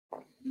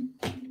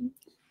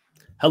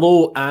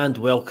Hello and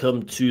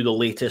welcome to the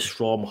latest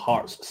from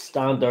Hearts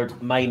Standard.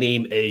 My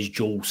name is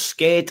Joel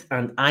Sked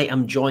and I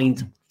am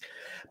joined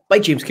by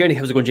James Kearney.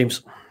 How's it going,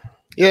 James?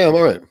 Yeah, I'm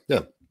all right.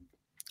 Yeah,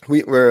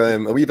 we're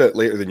a wee bit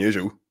later than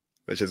usual,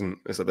 which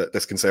it's a bit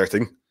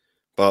disconcerting.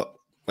 But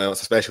well,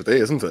 it's a special day,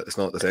 isn't it? It's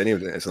not this annual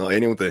day. It's not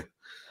annual day.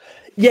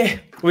 Yeah,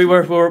 we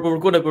were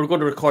going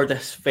to record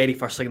this very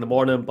first thing in the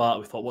morning, but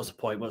we thought, what's the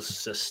point?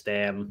 Let's just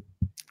do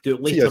it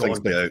later see how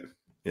things play out.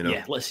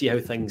 Yeah, let's see how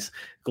things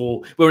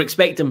go. We were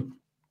expecting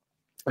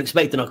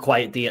a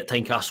quiet day at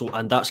Tynecastle,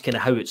 and that's kind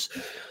of how it's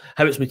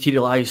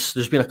materialised.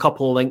 There's been a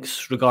couple of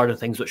links regarding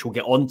things which we'll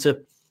get onto,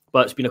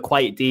 but it's been a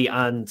quiet day,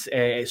 and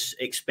it's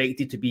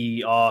expected to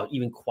be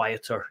even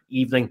quieter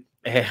evening.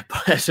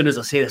 But as soon as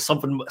I say this,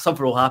 something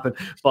will happen.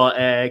 But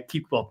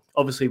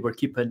obviously we're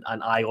keeping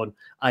an eye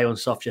on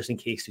stuff just in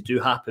case they do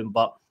happen.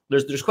 But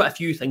there's quite a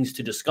few things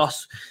to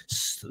discuss.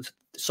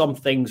 Some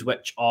things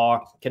which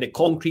are kind of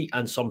concrete,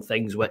 and some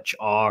things which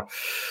are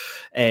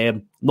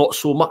not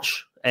so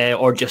much.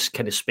 Or just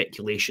kind of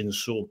speculation.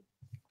 So,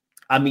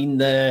 probably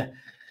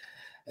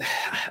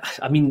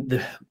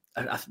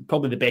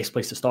the best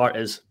place to start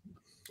is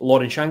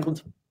Lauren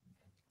Shankland,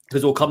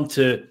 because we'll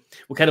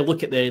kind of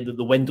look at the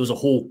window as a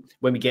whole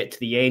when we get to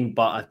the end.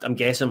 But I'm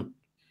guessing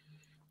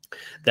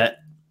that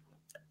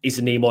is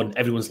the name on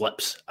everyone's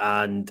lips,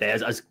 and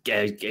as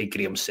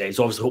Graham says,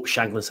 obviously hope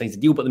Shankland signs the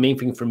deal. But the main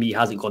thing for me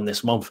hasn't gone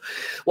this month.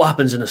 What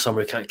happens in the summer,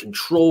 we can't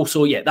control.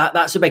 So yeah,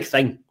 that's a big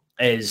thing.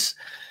 Is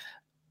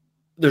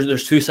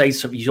There's two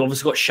sides. You've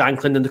obviously got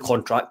Shankland in the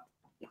contract.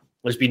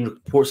 There's been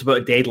reports about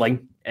a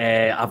deadline.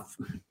 I've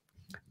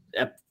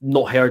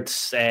not heard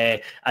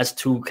as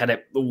to kind of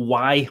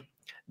why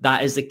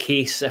that is the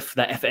case. If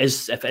it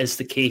is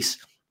the case,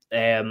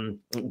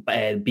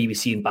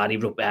 BBC and Barry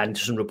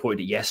Anderson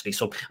reported it yesterday.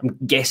 So I'm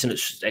guessing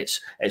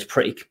it's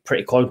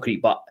pretty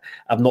concrete, but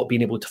I've not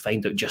been able to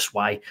find out just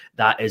why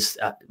that is.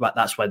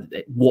 That's why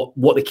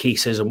what the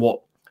case is and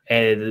what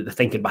the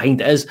thinking behind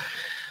it is.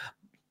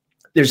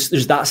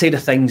 There's that side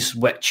of things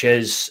which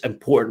is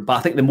important, but I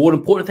think the more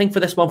important thing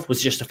for this month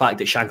was just the fact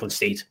that Shankland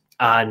stayed.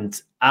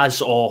 And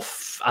as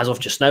of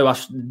just now,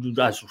 as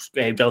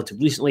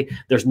relatively recently,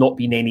 there's not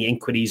been any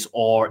inquiries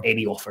or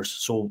any offers.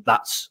 So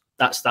that's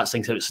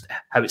things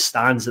how it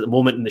stands at the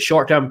moment in the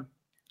short term.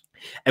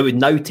 It would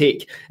now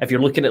take, if you're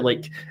looking at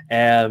like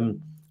a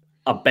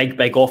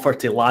big offer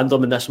to land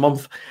them in this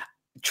month.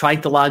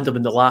 Tried to land them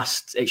in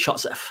it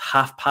shuts at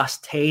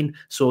 10:30.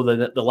 So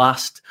the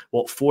last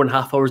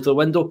 4.5 hours of the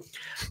window,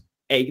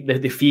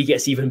 the fee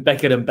gets even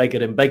bigger and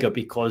bigger and bigger,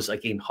 because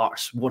again,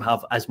 Hearts won't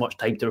have as much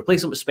time to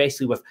replace him,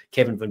 especially with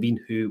Kevin Van Veen,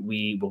 who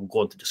we will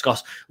go on to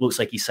discuss. Looks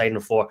like he's signing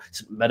for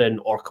St Mirren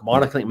or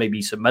Kilmarnock. I think it might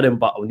be St Mirren,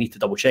 but I'll need to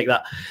double check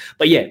that.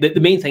 But yeah,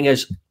 the main thing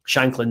is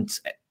Shankland.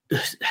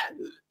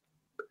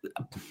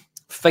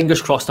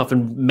 Fingers crossed,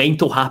 nothing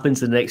mental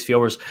happens in the next few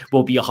hours.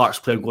 Will be a Hearts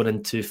player going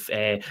into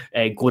the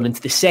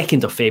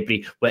 2nd of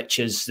February, which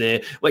is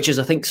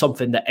I think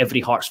something that every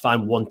Hearts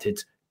fan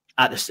wanted.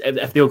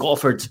 If they got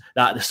offered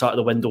that at the start of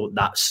the window,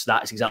 that's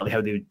exactly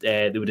how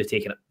they would have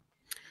taken it.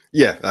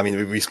 Yeah, I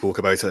mean, we spoke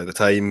about it at the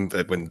time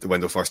when the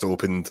window first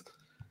opened.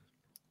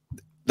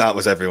 That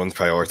was everyone's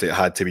priority. It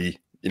had to be.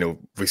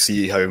 We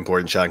see how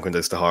important Shankland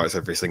is to Hearts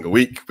every single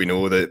week. We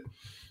know that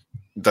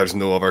there's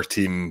no other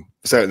team,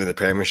 certainly in the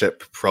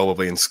Premiership,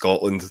 probably in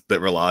Scotland,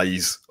 that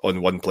relies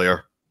on one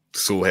player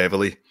so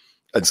heavily,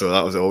 and so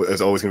it was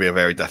always going to be a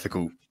very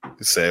difficult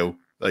sell.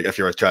 Like if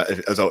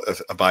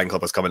a buying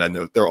club was coming in,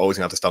 they're always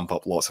going to have to stump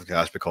up lots of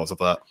cash because of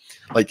that.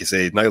 Like you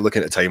say, now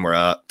looking at the time we're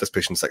at, just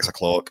pushing 6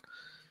 o'clock.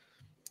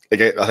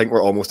 Again, I think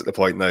we're almost at the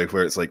point now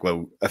where it's like,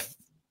 well, if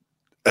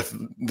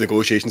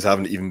negotiations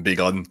haven't even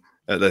begun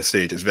at this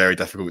stage, it's very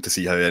difficult to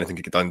see how anything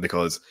can get done,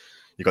 because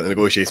you've got the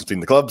negotiations between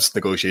the clubs,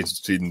 negotiations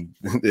between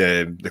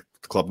the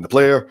club and the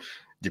player.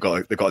 They've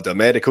got to do a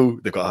medical.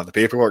 They've got to have the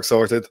paperwork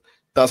sorted.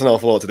 That's an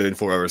awful lot to do in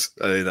 4 hours.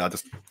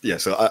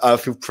 So I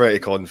feel pretty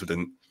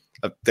confident.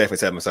 I've definitely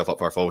set myself up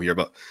for a fall here,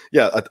 but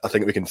yeah, I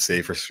think we can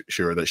say for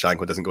sure that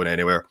Shankland isn't going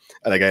anywhere.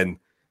 And again,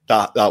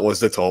 that was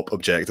the top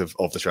objective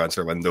of the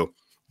transfer window.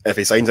 If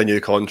he signs a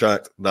new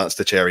contract, that's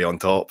the cherry on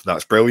top.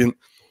 That's brilliant.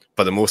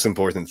 But the most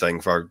important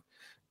thing for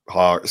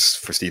Hearts,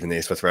 for Stephen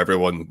Naismith, for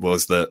everyone,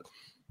 was that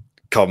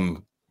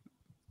come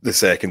the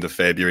 2nd of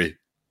February,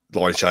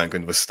 Lawrence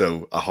Shankland was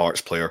still a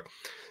Hearts player.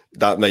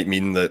 That might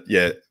mean that,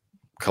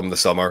 come the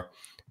summer,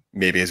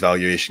 maybe his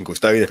valuation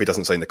goes down if he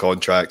doesn't sign the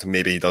contract.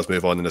 Maybe he does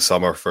move on in the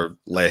summer for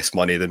less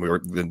money than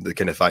the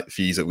kind of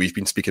fees that we've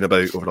been speaking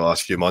about over the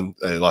last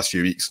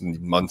few weeks and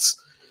months.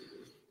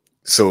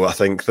 So I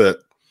think that,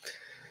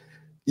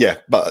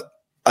 but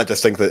I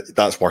just think that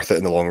that's worth it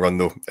in the long run,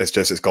 though.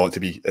 It's got to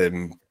be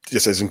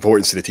just as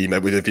important to the team.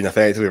 It would have been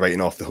effectively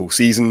writing off the whole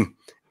season,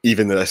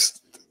 even the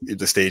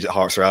stage that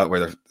Hearts are at,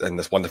 where they're in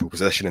this wonderful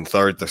position in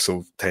 3rd. They're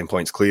so 10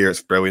 points clear.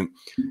 It's brilliant.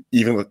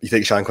 Even if you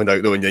take Shankland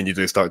out, though, and then you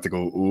do start to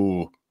go,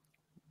 oh,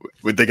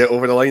 would they get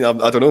over the line?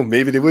 I don't know.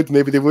 Maybe they would,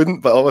 maybe they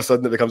wouldn't. But all of a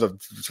sudden, it becomes a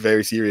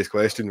very serious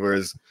question.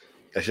 Whereas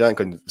if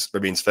Shankland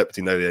remains fit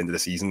between now and the end of the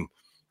season,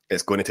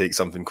 it's going to take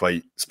something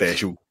quite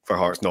special for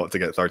Hearts not to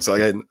get third. So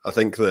again, I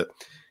think that,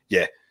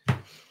 yeah,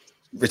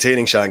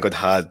 retaining Shankland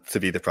had to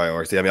be the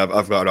priority. I mean,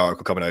 I've got an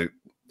article coming out,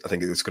 I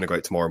think it's going to go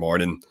out tomorrow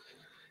morning,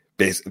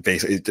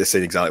 basically just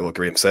saying exactly what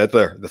Graham said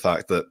there. The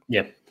fact that,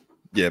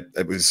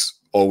 it was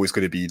always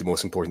going to be the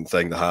most important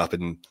thing to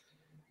happen.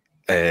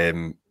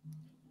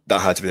 That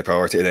had to be the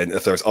priority. And then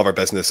if there's other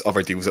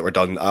deals that were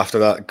done after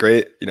that,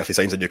 great. If he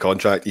signs a new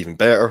contract, even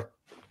better.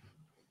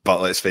 But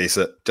let's face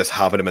it, just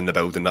having him in the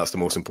building, that's the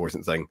most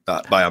important thing.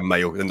 That by a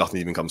mile, and nothing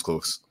even comes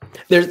close.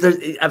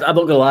 I'm not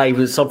going to lie, it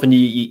was something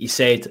you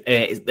said.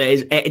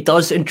 It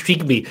does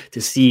intrigue me to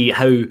see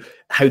how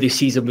the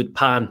season would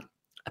pan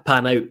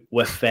out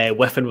with and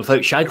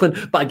without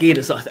Shankland. But again,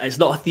 it's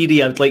not a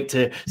theory I would like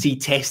to see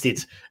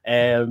tested.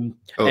 I'll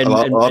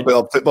put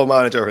up Football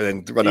Manager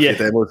and then run a few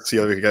demos, see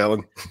how we can get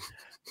on.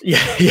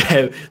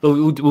 Yeah,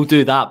 we'll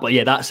do that. But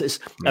yeah,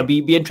 it'd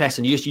be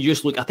interesting. You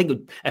just look. I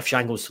think if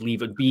Shankland was to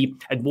leave,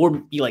 it'd more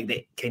be like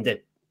the kind of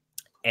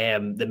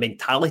the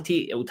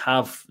mentality it would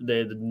have,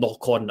 the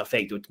knock-on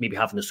effect it would maybe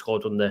have in the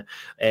squad on the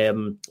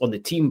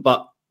team.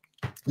 But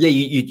yeah,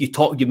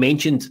 you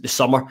mentioned the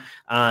summer,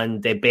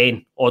 and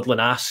Ben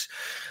Odlin asks,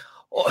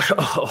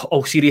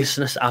 all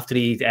seriousness, after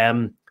he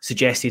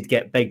suggested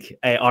get big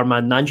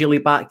Armand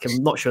Nanjali back.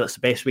 I'm not sure that's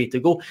the best way to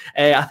go.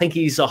 I think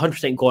he's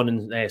 100% gone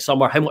in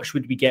summer. How much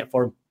would we get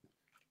for him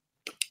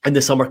in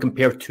the summer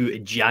compared to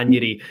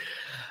January?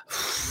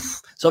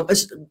 So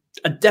it's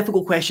a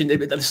difficult question.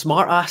 The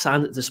smart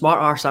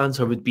arse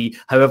answer would be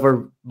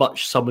however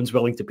much someone's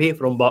willing to pay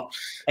for him. But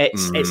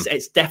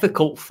it's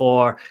difficult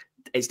to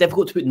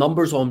put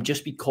numbers on,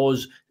 just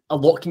because a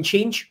lot can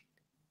change.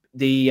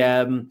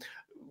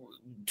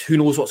 Who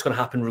knows what's going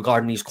to happen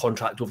regarding his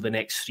contract over the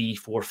next 3,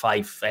 4,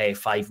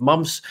 5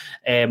 months.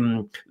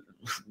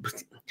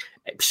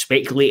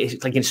 Speculating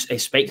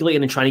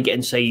and trying to get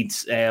inside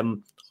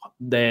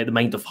the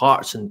mind of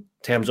Hearts in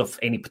terms of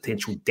any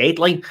potential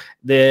deadline.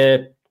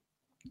 They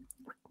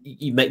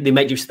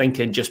might just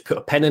thinking just put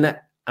a pin in it,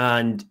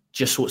 and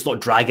just so it's not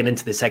dragging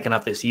into the second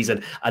half of the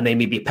season, and then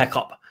maybe pick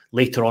up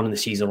later on in the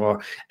season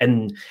or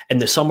in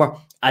the summer.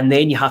 And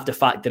then you have to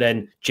factor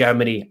in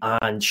Germany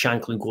and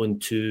Shankland going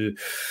to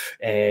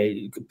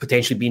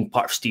potentially being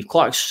part of Steve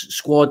Clarke's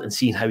squad, and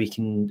seeing how he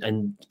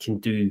can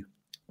do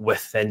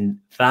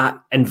within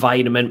that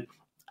environment.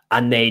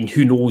 And then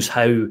who knows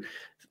how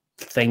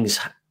things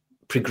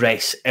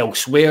progress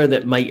elsewhere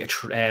that might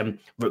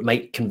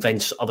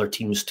convince other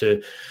teams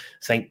to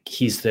think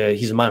he's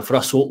the man for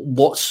us. So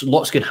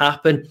lots can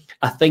happen.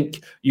 I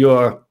think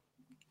it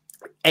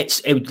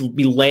would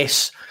be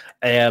less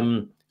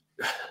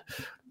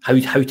how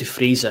to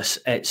phrase this.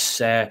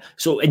 It's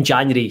so in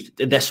January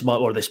this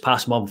month or this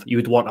past month, you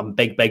would want a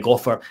big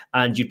offer,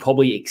 and you'd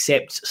probably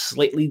accept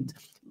slightly.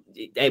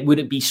 It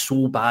wouldn't be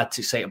so bad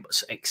to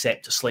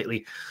accept a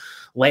slightly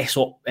less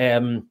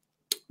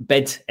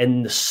bid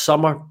in the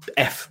summer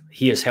if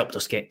he has helped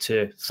us get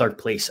to third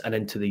place and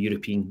into the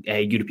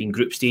European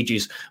group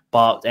stages.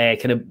 But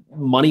kind of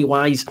money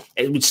wise,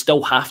 it would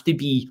still have to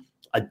be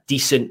a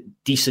decent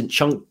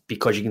chunk,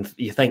 because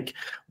you think,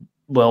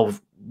 well,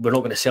 we're not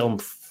going to sell him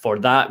for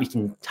that. We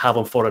can have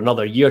him for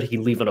another year. He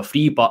can leave on a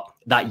free, but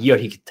that year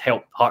he could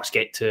help Hearts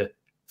get to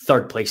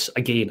third place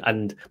again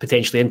and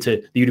potentially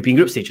into the European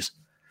group stages.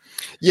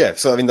 Yeah,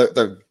 so I mean,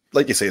 they're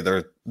like you say,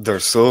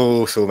 there's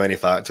so many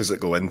factors that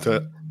go into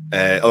it.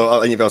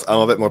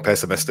 I'm a bit more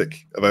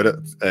pessimistic about it.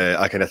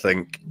 I kind of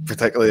think,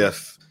 particularly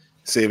if,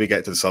 say, we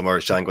get to the summer,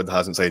 Shankland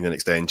hasn't signed an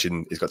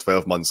extension, he's got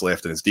 12 months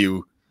left in his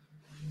deal.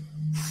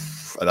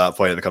 At that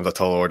point, it becomes a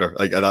tall order.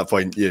 Like at that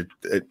point,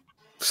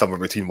 somewhere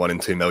between 1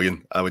 and 2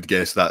 million, I would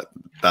guess that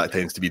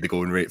tends to be the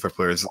going rate for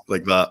players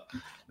like that.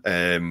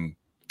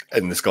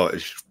 In the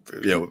Scottish,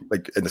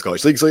 like in the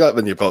Scottish leagues like that,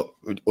 when you've got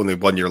only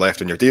 1 year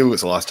left on your deal,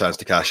 it's the last chance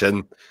to cash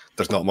in.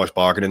 There's not much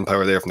bargaining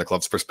power there from the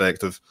club's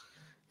perspective.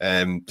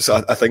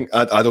 So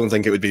I don't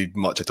think it would be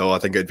much at all. I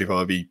think it'd be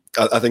probably.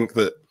 I think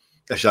that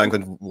if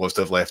Shankland was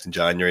to have left in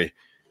January,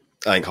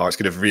 I think Hearts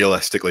could have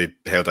realistically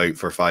held out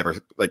for 5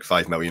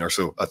 million or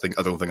so. I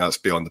don't think that's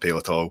beyond the pale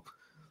at all.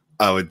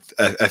 I would,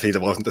 if he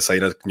wasn't to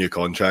sign a new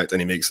contract and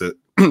he makes it,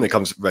 it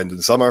comes round in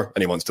the summer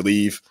and he wants to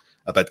leave,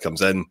 a bid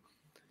comes in.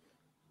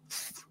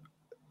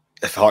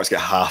 If Hearts get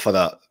half of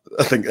that,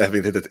 I think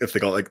if they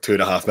got like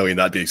 2.5 million,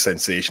 that'd be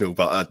sensational.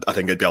 But I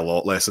think it'd be a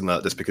lot less than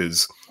that, just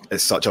because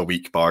it's such a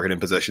weak bargaining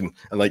position.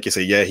 And like you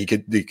say, yeah, he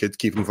could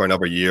keep him for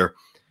another year.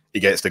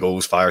 He gets the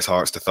goals, fires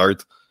Hearts to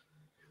third.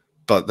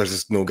 But there's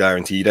just no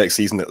guarantee next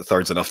season that the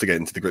third's enough to get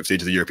into the group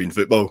stage of the European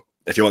football.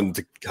 If you want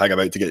to hang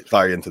about to get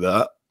fire into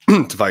that,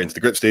 to fire into the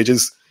group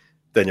stages,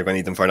 then you're going to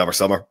need them for another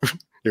summer.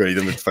 You're going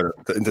to need them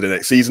into the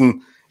next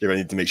season. You're going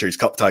to need to make sure he's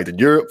cup tied in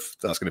Europe.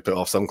 That's going to put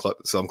off some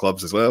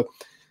clubs as well.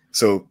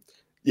 So,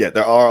 yeah,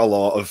 there are a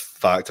lot of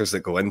factors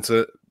that go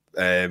into it.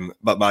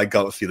 But my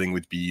gut feeling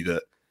would be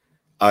that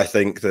I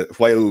think that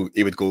while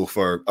he would go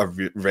for a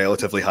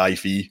relatively high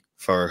fee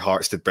for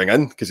Hearts to bring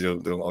in, because they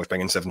don't always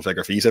bring in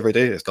 7-figure fees every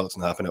day. It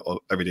doesn't happen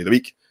every day of the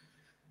week.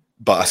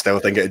 But I still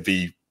think it'd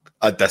be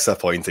a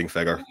disappointing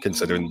figure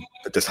considering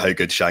just how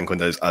good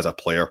Shankland is as a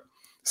player.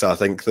 So I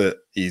think that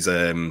he's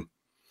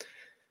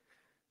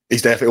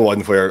definitely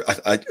one where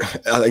I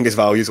think his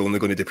value is only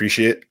going to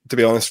depreciate, to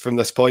be honest, from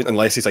this point,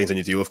 unless he signs a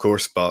new deal, of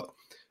course. But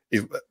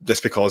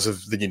just because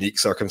of the unique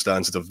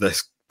circumstances of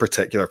this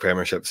particular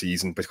Premiership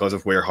season, because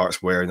of where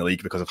Hearts were in the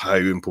league, because of how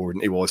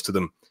important he was to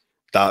them,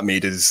 that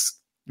made his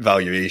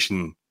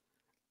valuation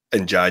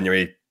in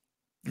January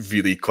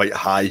really quite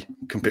high,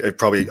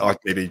 probably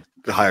maybe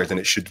higher than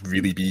it should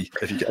really be,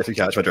 if you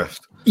catch my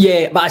drift.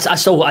 Yeah,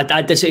 but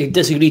I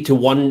disagree to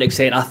one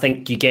extent. I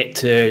think you get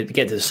to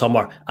the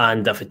summer,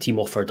 and if a team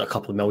offered a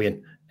couple of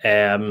million,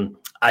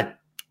 I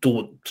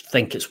don't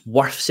think it's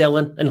worth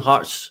selling in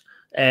Hearts'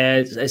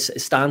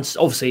 stance.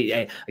 Obviously,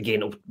 again,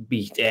 there'll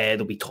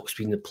be talks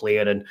between the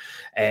player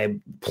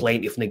and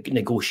plenty of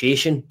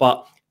negotiation,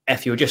 but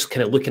if you're just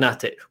kind of looking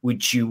at it,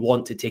 would you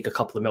want to take a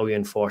couple of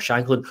million for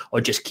Shankland,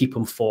 or just keep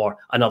him for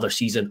another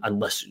season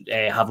and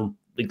have him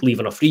leave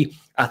on a free?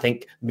 I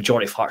think the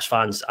majority of Hearts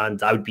fans,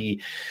 and I would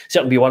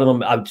certainly be one of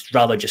them, I would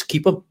rather just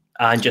keep him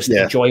and just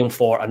enjoy him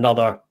for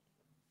another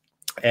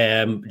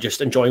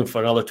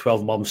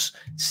 12 months,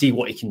 see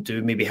what he can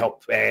do, maybe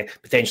help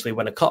potentially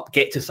win a cup,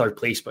 get to third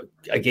place. But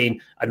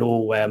again, I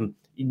know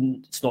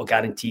it's not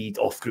guaranteed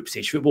off group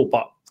stage football,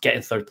 but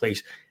getting third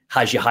place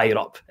has you higher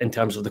up in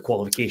terms of the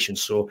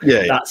qualifications. So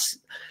that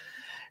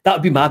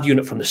would be my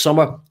view from the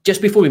summer.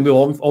 Just before we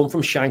move on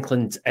from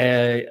Shankland,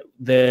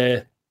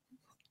 the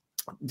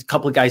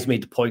couple of guys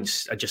made the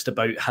points just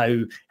about how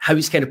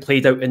he's kind of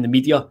played out in the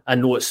media. I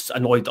know it's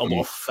annoyed a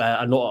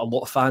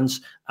lot of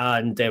fans.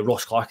 And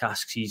Ross Clark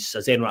asks,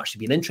 has anyone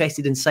actually been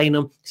interested in signing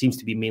him? Seems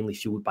to be mainly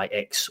fueled by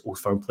ex-Old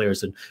Firm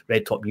players and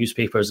red top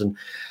newspapers. And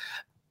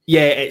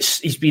yeah,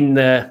 he's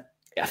been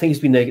I think he's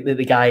been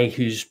the guy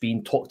who's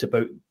been talked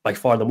about by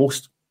far the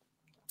most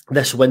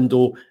this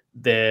window.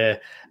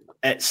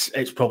 It's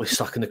probably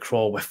stuck in the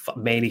craw with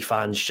many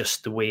fans,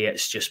 just the way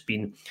it's just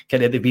been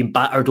kind of, they've been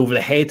battered over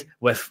the head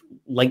with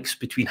links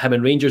between him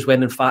and Rangers,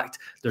 when in fact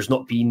there's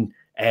not been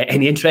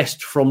any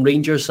interest from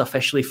Rangers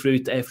officially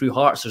through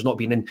Hearts. There's not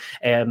been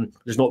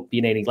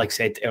any, like I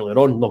said earlier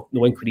on,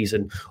 no inquiries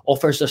and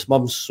offers this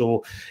month.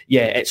 So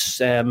yeah, it's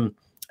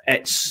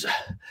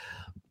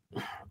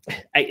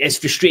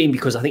frustrating,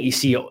 because I think you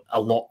see a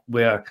lot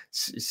where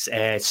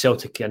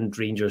Celtic and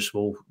Rangers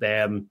will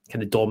kind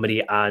of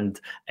dominate, and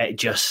it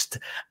just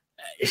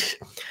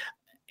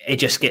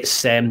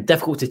gets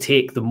difficult to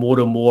take the more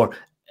and more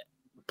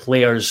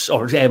players,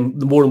 or the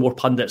more and more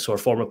pundits or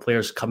former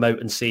players come out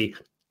and say,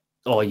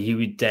 "Oh,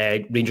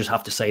 Rangers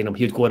have to sign him.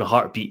 He would go in a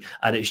heartbeat,"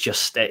 and it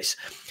just gets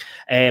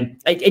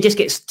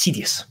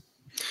tedious.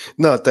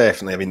 No,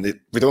 definitely. I mean,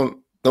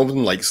 no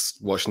one likes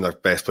watching their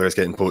best players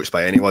getting poached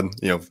by anyone,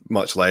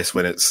 much less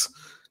when it's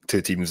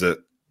two teams that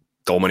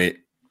dominate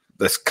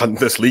this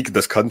league,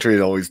 this country,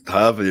 and always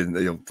have,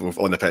 both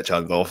on the pitch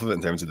and off of it,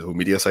 in terms of the whole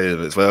media side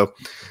of it as well.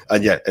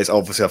 And yeah, it's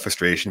obviously a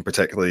frustration,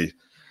 particularly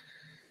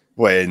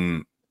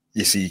when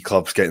you see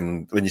players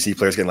getting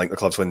linked to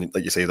clubs when,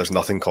 like you say, there's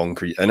nothing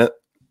concrete in it.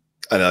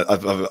 And I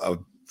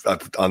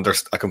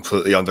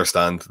completely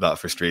understand that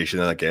frustration,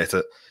 and I get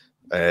it.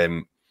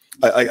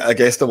 I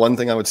guess the one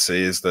thing I would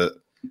say is that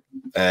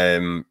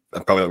I'm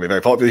probably not going to be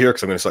very popular here,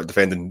 because I'm going to start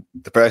defending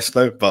the press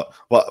now. But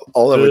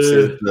all I would say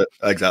is that,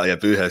 exactly,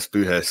 boo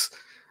hiss.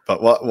 But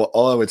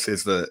all I would say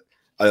is that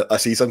I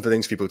see some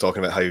things, people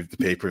talking about how the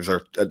papers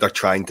they're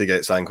trying to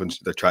get Shankland,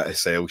 they're trying to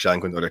sell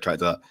Shankland, or they're trying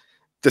to that.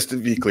 Just to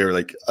be clear,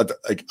 I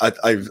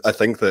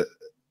think that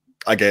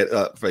I get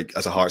that, like,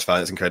 as a Hearts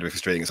fan, it's incredibly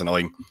frustrating, it's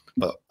annoying.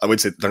 But I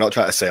would say they're not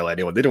trying to sell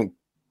anyone. They don't,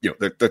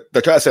 they're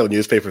trying to sell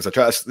newspapers. They're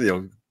trying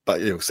to,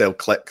 sell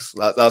clicks.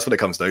 That's what it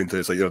comes down to.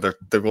 It's like,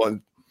 they're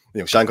wanting,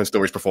 Shankland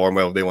stories perform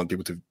well. They want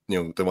people to,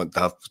 they want to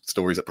have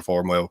stories that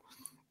perform well.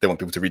 They want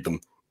people to read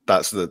them.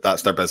 That's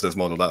their business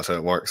model. That's how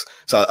it works.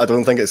 So I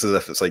don't think it's as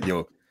if it's like,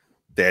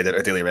 Dead at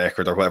a Daily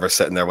Record or whatever,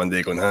 sitting there one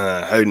day going,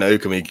 how now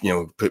can we,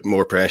 put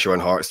more pressure on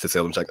Hearts to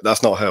sell them Shankland?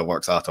 That's not how it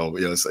works at all.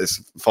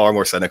 It's far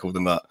more cynical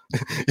than that.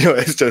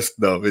 It's just,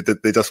 no,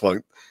 they just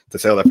want to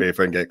sell their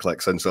paper and get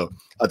clicks in. So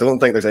I don't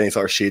think there's any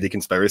sort of shady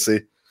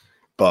conspiracy,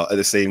 but at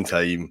the same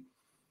time,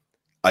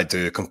 I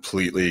do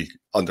completely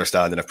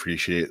understand and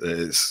appreciate that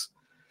it's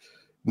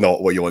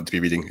not what you want to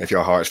be reading. If you're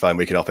a Hearts fan,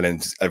 waking up and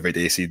then every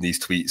day seeing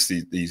these tweets,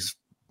 these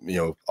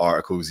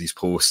articles, these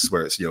posts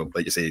where it's,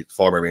 like you say,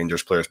 former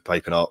Rangers players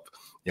piping up,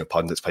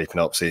 pundits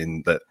piping up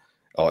saying that,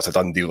 oh, it's a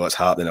done deal, it's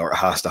happening, or it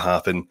has to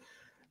happen.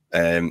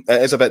 It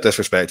is a bit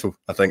disrespectful.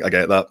 I think I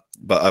get that,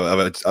 but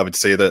I would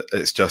say that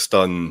it's just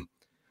done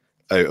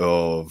out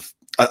of.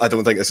 I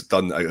don't think it's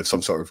done out of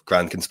some sort of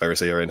grand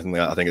conspiracy or anything like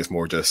that. I think it's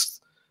more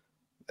just,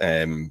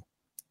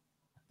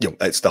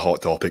 it's the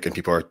hot topic and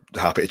people are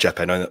happy to chip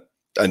in on it.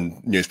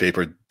 And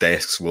newspaper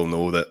desks will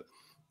know that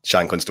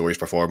Shankland stories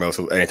perform well,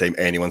 so anytime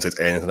anyone says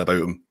anything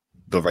about him,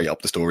 they'll write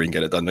up the story and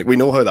get it done. Like, we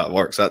know how that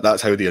works.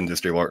 That's how the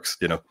industry works,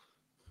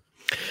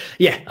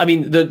 Yeah, I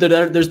mean,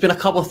 there's been a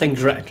couple of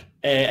things written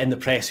in the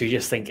press who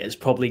just think it's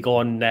probably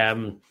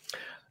gone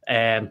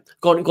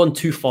gone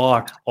too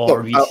far?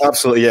 Or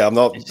absolutely, yeah. I'm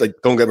not like,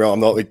 don't get me wrong. I'm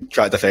not like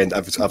trying to defend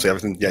absolutely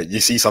everything. Yeah, you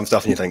see some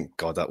stuff and you think,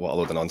 God, that what a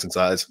load of nonsense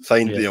that is.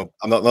 Fine, you know,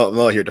 I'm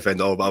not here to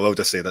defend all, but I will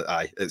just say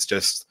that it's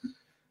just,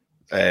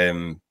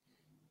 they're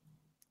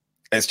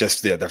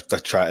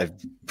trying to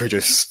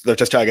produce. They're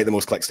just trying to get the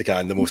most clicks they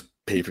can, the most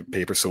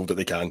paper sold that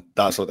they can.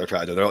 That's what they're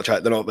trying to do.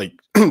 They're not like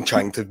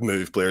trying to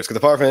move players, because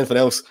apart from anything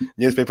else,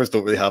 newspapers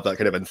don't really have that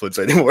kind of influence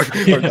anymore.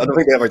 I don't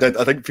think they ever did.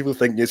 I think people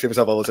think newspapers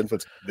have all this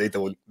influence. They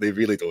don't. They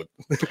really don't.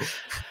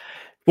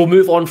 We'll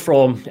move on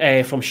from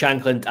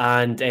Shankland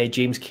and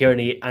James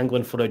Kearney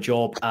angling for a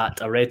job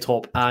at a Red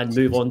Top, and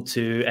move on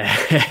to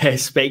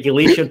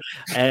speculation.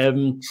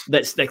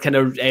 That kind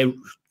of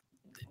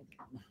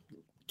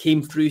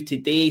came through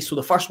today. So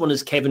the first one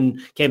is Kevin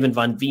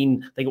Van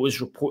Veen. I think it was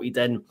reported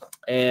in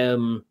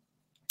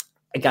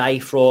a guy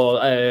from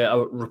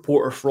a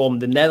reporter from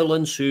the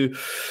Netherlands who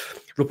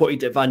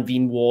reported that Van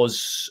Veen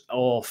was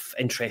of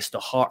interest to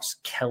Hearts,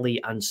 Kelly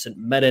and St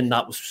Mirren.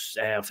 That was,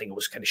 I think it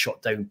was kind of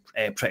shot down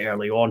pretty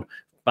early on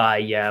by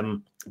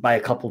a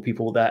couple of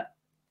people that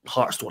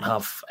Hearts don't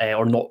have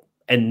or not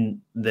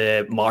in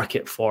the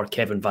market for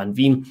Kevin Van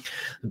Veen.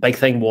 The big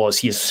thing was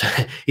he's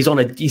on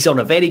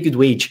a very good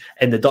wage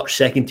in the Dutch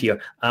second tier,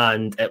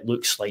 and it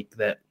looks like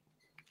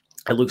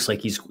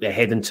he's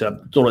heading to, I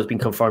don't know if it's been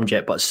confirmed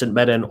yet, but St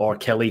Mirren or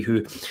Kelly,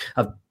 who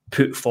have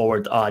put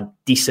forward a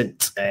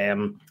decent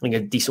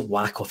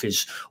whack off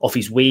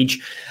his wage.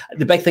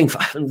 The big thing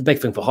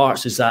for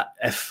Hearts is that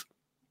if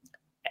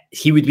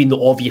he would be the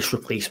obvious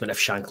replacement if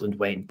Shankland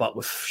went, but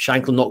with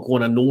Shankland not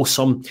going, I know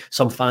some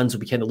fans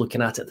will be kind of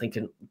looking at it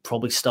thinking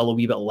probably still a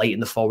wee bit light in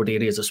the forward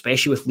areas,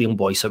 especially with Liam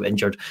Boyce out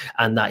injured,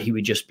 and that he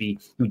would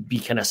be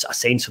kind of a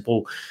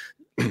sensible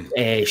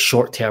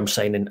short-term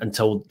signing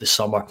until the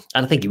summer.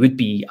 And I think it would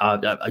be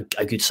a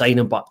good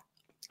signing, but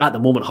at the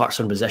moment Hearts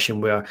are in a position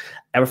where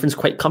everything's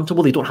quite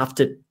comfortable. They don't have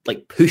to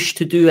like push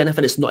to do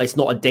anything. It's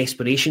not a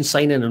desperation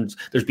signing, and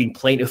there's been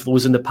plenty of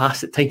those in the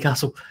past at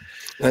Tynecastle.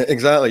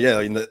 Exactly, yeah.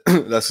 I mean,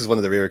 this is one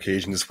of the rare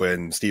occasions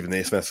when Stephen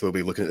Naismith will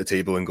be looking at the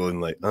table and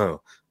going like, oh,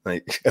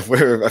 like if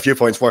we're a few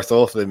points worth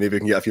off, then maybe we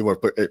can get a few more.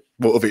 It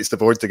motivates the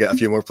board to get a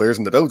few more players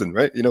in the building,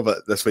 right? You know,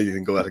 but this way you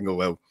can go out and go,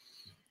 well,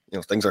 you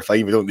know, things are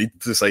fine. We don't need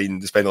to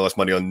spend all this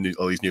money on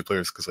all these new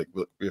players, because like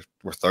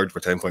we're third,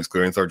 we're 10 points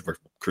clear, and third, we're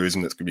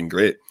cruising. It's been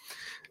great.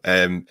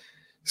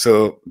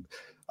 So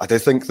I do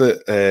think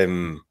that,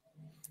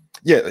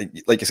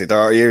 like you say, there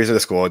are areas of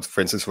the squad,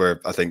 for instance, where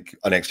I think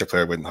an extra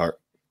player wouldn't hurt.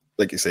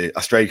 Like you say,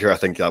 a striker, I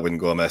think that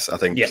wouldn't go amiss. I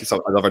think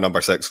another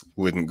number 6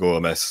 wouldn't go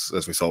amiss,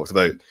 as we talked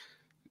about.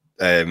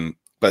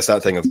 But it's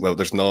that thing of, well,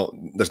 there's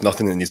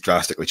nothing that needs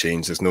drastically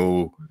changed. There's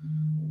no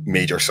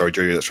major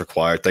surgery that's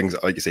required. Things,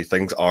 like you say,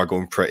 things are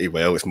going pretty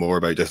well. It's more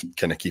about just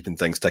kind of keeping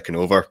things ticking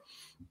over.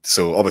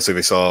 So obviously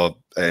we saw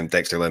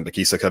Dexter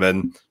Lembakisa come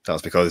in. That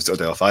was because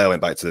Odell Faya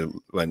went back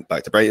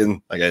to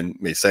Brighton. Again,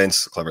 made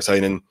sense. Clever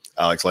signing.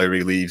 Alex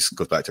Lowry leaves,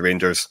 goes back to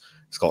Rangers.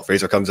 Scott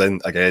Fraser comes in,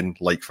 again,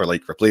 like for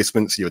like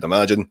replacements, you would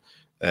imagine.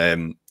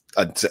 And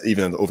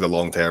even over the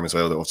long term as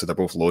well, obviously they're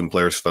both loan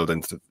players brought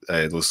in to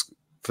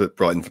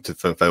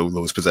fulfill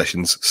those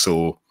positions.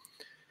 So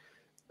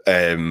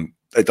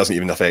it doesn't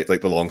even affect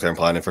like the long term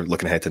planning for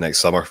looking ahead to next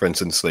summer, for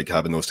instance, like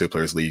having those 2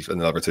 players leave and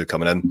the other 2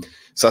 coming in.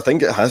 So I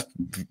think it has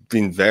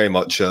been very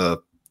much it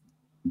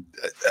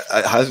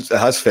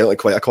has felt like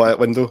quite a quiet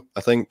window,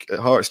 I think, at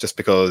Hearts, just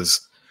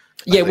because.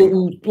 Yeah,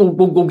 we'll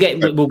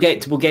get to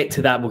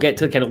that. We'll get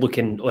to kind of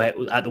looking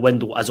at the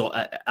window as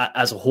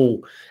a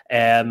whole.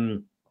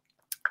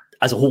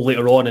 As a whole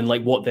later on, and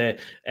like what the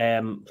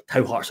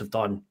how Hearts have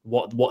done,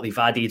 what they've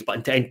added.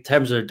 But in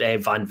terms of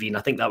Van Veen,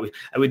 I think that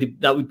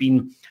would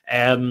be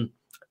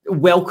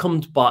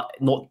welcomed, but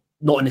not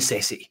a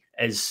necessity.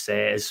 Is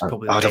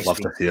probably. I'd love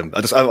to see him.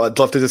 I'd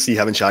love to just see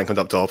him and Shankland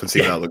up top and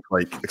see what that looks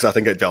like, because I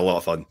think it'd be a lot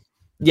of fun.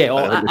 Yeah,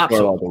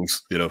 absolutely.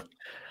 You know.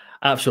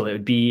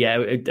 Absolutely,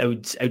 it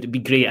would be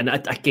great. And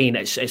again,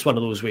 it's one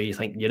of those where you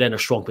think you're in a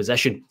strong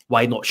position.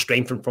 Why not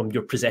strengthen from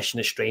your position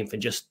of strength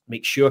and just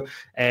make sure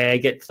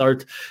get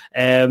third?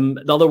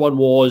 The other one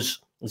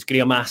was, as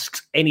Graham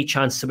asks, any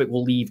chance Civic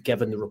will leave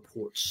given the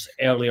reports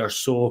earlier?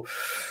 So,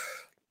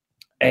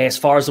 as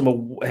far as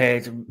I'm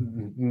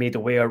made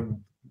aware,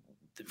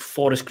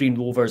 Forest Green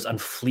Rovers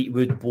and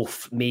Fleetwood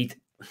both made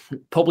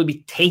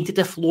probably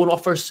tentative loan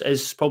offers,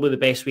 is probably the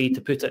best way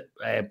to put it.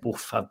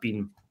 Both have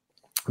been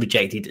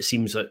rejected. It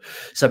seems that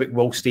Civic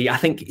will stay. I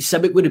think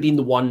Civic would have been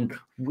the one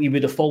we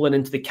would have fallen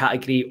into the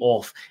category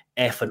of,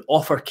 if an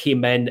offer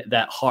came in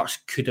that Hearts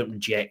couldn't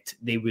reject,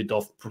 they would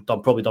have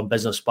probably done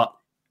business. But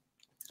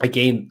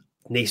again,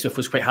 Naismith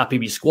was quite happy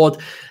with his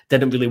squad,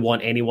 didn't really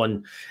want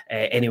anyone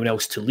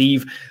else to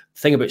leave. The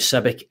thing about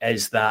Civic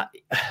is that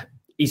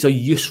he's a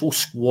useful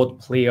squad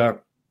player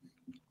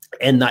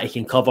in that he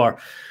can cover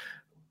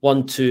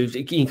around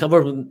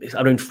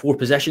 4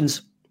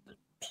 positions.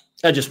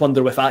 I just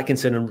wonder with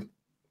Atkinson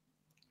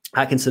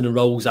and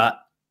Rowles at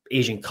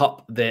Asian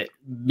Cup that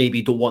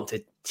maybe don't want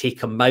to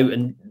take him out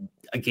and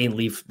again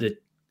leave the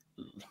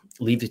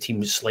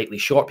team slightly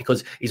short,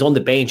 because he's on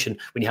the bench, and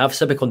when you have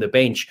Civic on the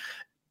bench,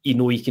 you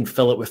know, you can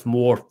fill it with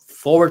more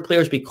forward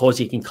players because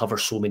he can cover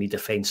so many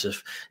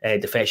defensive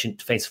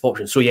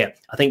options. So yeah,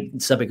 I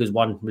think Civic is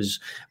one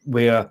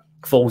where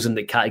falls in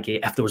the category.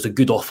 If there was a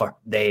good offer,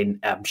 then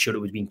I'm sure it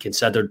would have been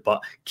considered.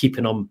 But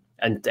keeping him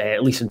and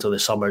at least until the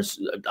summers,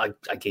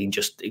 again,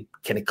 just it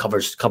kind of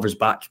covers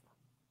back.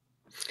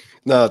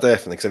 No,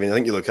 definitely. Because I mean, I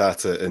think you look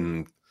at it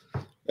and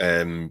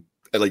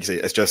like you say,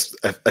 it's just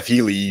if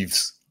he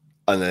leaves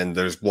and then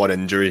there's one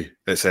injury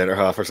at centre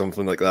half or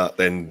something like that,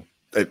 then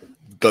it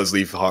does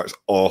leave Hearts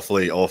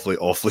awfully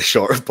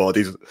short of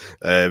bodies,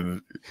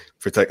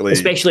 particularly,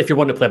 especially if you're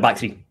wanting to play a back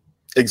three.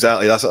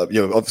 Exactly. That's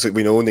obviously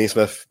we know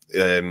Naismith,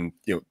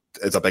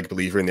 is a big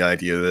believer in the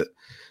idea that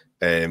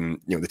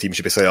the team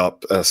should be set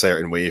up a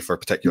certain way for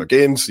particular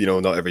games.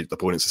 Not every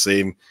opponent's the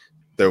same.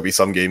 There will be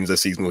some games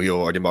this season where he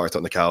already marked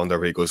on the calendar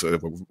where he goes,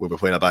 we'll be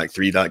playing a back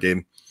three that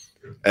game.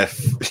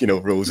 If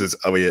Rose is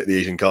away at the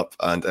Asian Cup,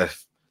 and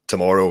if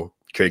tomorrow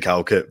Craig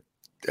Halkett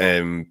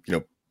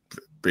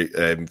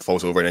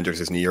falls over and injures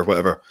his knee or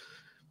whatever,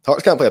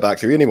 Hearts can't play a back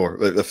three anymore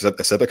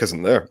if Civic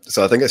isn't there.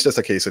 So I think it's just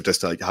a case of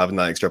just like having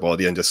that extra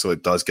body, and just so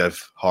it does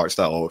give Hearts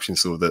that option,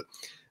 so that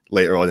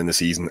later on in the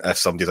season, if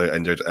somebody's out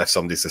injured, if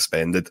somebody's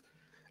suspended,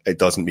 it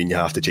doesn't mean you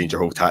have to change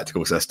your whole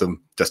tactical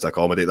system just to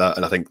accommodate that.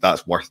 And I think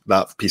that's worth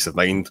that peace of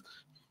mind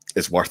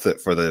is worth it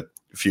for the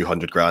few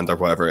 $100,000 or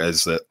whatever it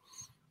is that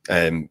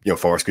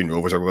Forest Green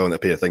Rovers are willing to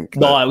pay. I think it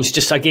was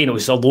just it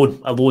was a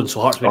loan, so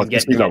Hearts wouldn't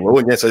get a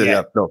loan. Yes,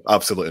 yeah, no,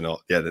 absolutely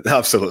not. Yeah,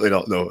 absolutely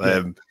not. No,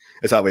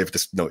 it's that way of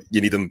just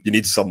you need him. You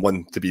need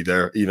someone to be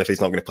there, even if he's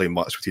not going to play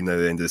much between now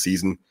and the end of the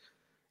season.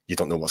 You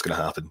don't know what's going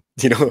to happen.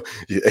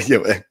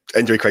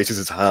 Injury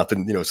crises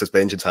happen.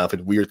 Suspensions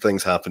happen. Weird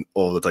things happen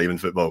all the time in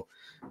football.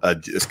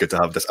 It's good to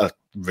have just a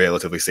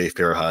relatively safe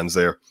pair of hands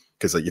there,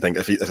 because you think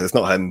if it's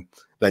not him,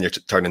 then you're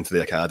turning to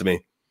the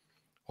academy.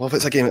 Well, if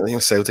it's a game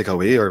at Celtic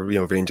away or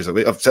Rangers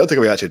away, Celtic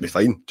away actually would be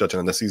fine judging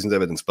on this season's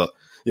evidence. But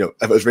if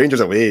it was Rangers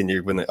away and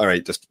you're all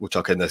right, just we'll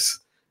chuck in this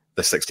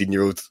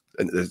 16-year-old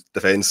into the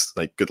defence.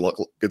 Like good luck,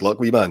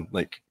 wee man.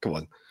 Like come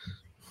on.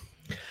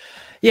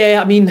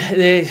 Yeah, I mean,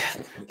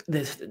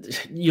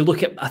 you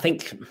look at. I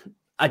think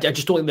I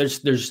just don't think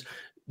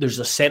there's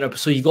a centre.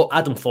 So you got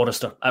Adam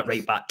Forrester at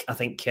right back. I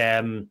think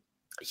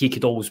he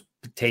could always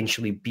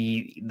potentially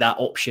be that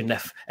option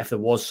if there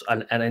was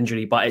an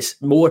injury. But it's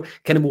more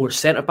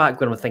centre back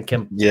when I'm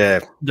thinking. Yeah,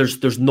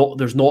 there's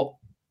not.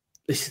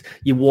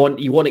 You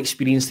want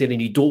experience there,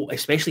 and you don't,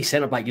 especially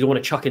centre back. You don't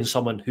want to chuck in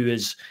someone who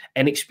is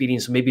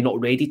inexperienced and maybe not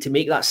ready to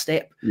make that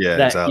step. Yeah,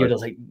 that exactly. You're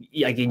like,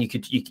 again,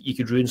 you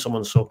could ruin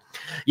someone. So,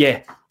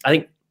 yeah, I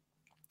think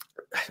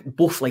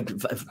both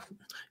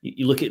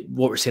you look at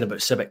what we're saying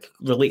about Civic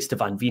relates to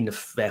Van Veen.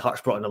 If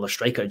Hearts brought another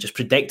striker, just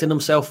predicting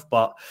himself,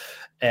 but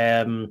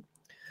and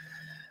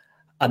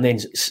then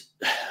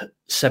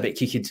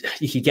Civic, you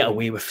could get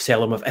away with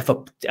selling him if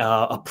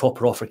a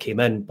proper offer came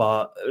in,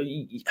 but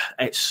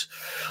it's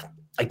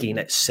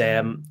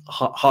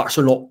Hearts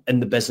are not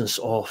in the business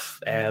of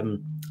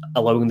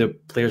allowing their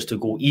players to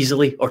go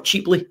easily or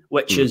cheaply,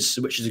 which is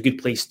a good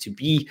place to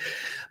be.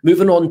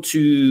 Moving on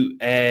to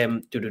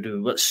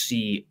let's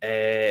see.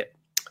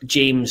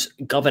 James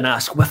Govan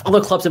asks, with other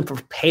clubs in for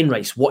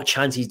Penrice, what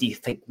chances do you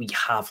think we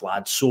have,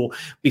 lads? So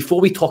before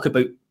we talk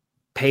about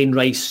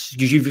Penrice,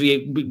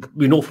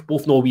 we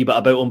both know a wee bit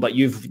about him, but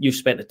you've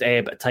spent a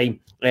bit of time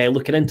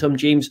looking into him,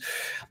 James.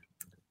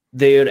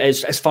 There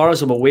is, as far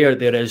as I'm aware,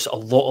 there is a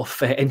lot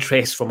of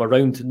interest from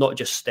around, not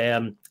just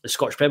the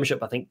Scottish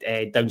Premiership, I think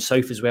down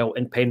south as well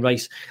in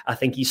Penrice. I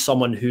think he's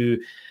someone who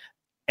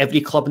every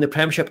club in the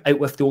Premiership out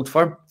with the Old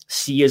Firm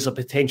see as a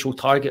potential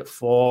target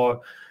for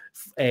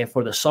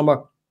the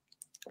summer.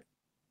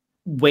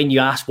 When you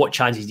ask what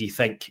chances do you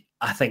think,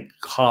 I think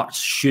Hearts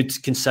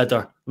should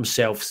consider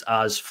themselves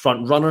as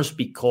front runners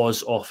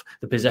because of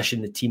the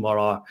position the team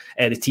are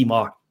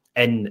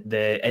in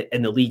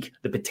the league,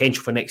 the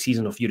potential for next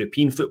season of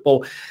European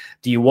football.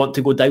 Do you want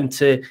to go down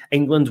to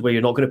England where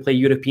you're not going to play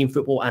European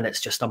football and it's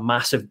just a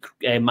massive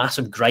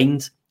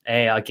grind?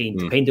 Again,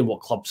 depending on what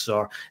clubs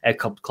are in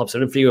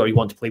for you, or you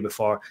want to play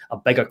before a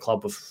bigger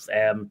club of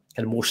kind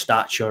of more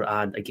stature,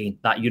 and again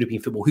that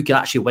European football, who can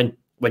actually win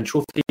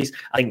trophies.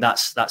 I think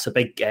that's a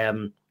big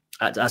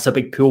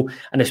pool,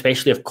 and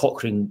especially if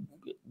Cochrane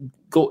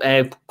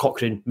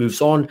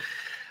moves on,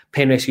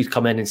 Penrice could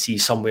come in and see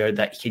somewhere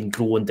that he can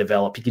grow and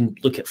develop. You can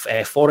look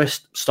at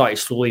Forest, started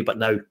slowly, but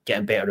now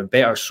getting better and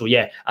better. So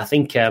yeah, I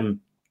think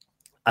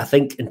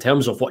in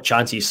terms of what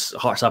chances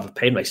Hearts have of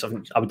Penrice,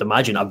 I would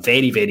imagine a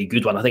very, very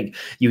good one. I think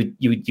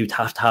you'd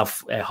have to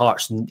have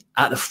Hearts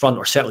at the front,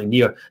 or certainly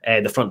near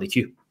the front of the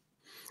queue.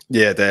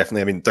 Yeah,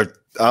 definitely. I mean, they're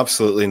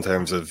absolutely, in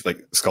terms of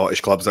like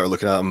Scottish clubs that are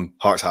looking at them,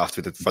 Hearts have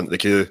to be at the front of the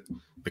queue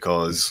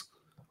because,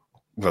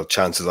 well,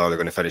 chances are they're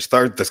going to finish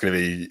third. There's going to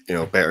be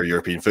better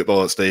European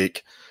football at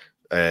stake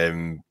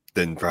than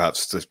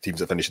perhaps the teams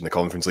that finish in the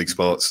Conference League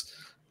spots,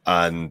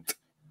 and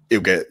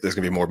there's going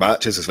to be more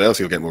matches as well,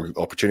 so you'll get more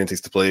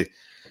opportunities to play.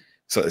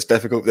 So it's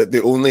difficult.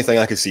 The only thing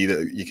I could see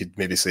that you could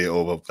maybe say,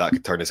 oh well, that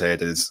could turn his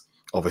head is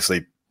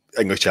obviously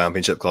English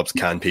Championship clubs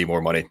can pay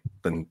more money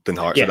than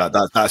Hearts. Yeah.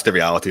 That's the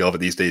reality of it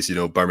these days.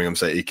 Birmingham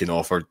City can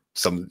offer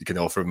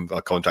him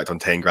a contract on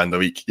 10 grand a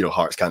week.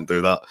 Hearts can't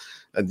do that,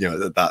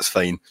 and that's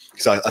fine.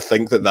 So I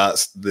think that'd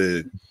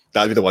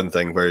be the one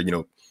thing where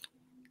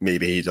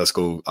maybe he does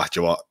go, do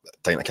you know what,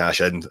 time to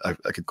cash in.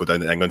 I could go down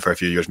to England for a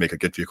few years, make a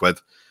good few quid.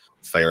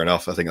 Fair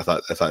enough. I think if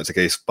that's the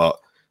case, but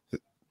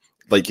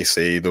like you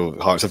say, though,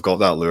 Hearts have got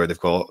that lure. They've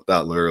got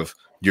that lure of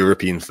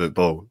European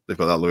football. They've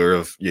got that lure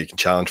of you can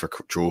challenge for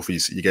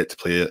trophies. You get to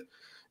play it.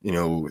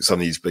 Some of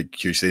these big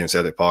huge stadiums,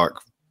 Celtic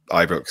Park,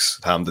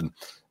 Ibrox, Hampden.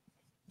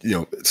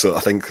 So I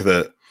think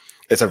that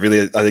I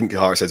think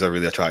Hearts is a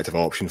really attractive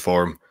option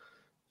for him,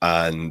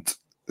 and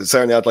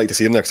certainly I'd like to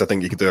see him there because I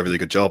think he could do a really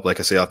good job. Like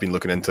I say, I've been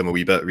looking into him a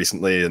wee bit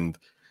recently, and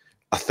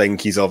I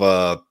think he's of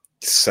a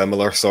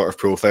similar sort of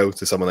profile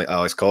to someone like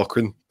Alex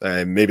Cochrane.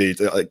 Maybe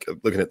like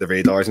looking at the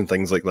radars and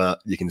things like that,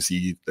 you can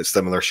see the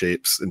similar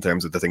shapes in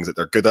terms of the things that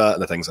they're good at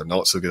and the things they're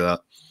not so good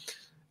at.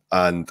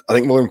 And I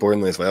think more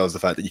importantly as well is the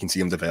fact that you can see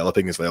him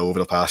developing as well over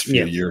the past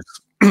few years.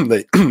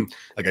 Again,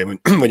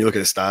 when you look at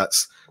the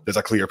stats, there's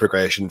a clear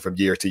progression from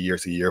year to year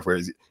to year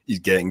where he's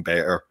getting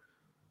better.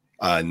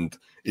 And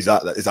he's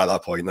at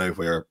that point now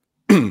where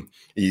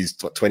he's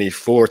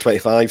 24,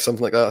 25,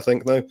 something like that, I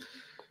think now.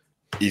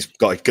 He's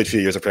got a good few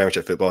years of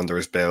Premiership football under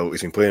his belt.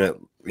 He's been playing at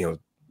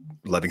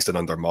Livingston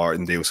under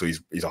Martindale, so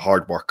he's a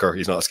hard worker.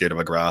 He's not scared of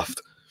a graft,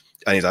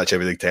 and he's actually a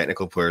really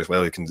technical player as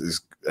well. He can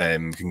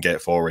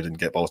get forward and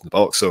get balls in the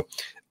box. So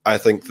I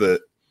think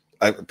that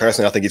I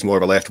think he's more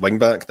of a left wing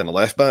back than a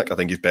left back. I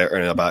think he's better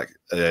in a back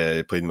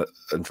playing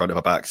in front of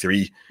a back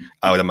three.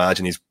 I would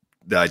imagine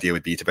the idea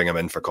would be to bring him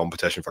in for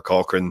competition for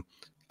Cochrane,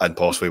 and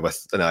possibly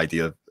with the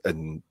idea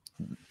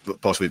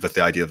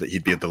that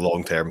he'd be the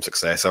long term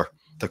successor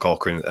to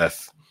Cochrane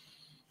if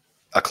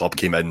a club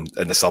came in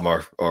the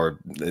summer or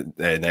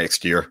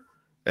next year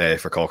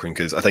for Cochrane,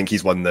 because I think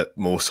he's one that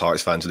most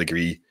Hearts fans would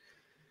agree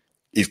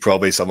he's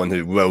probably someone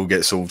who will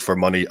get sold for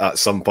money at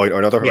some point or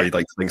another, or you'd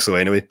like to think so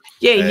anyway.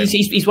 Yeah,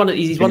 he's one of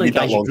the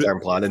guys. Long term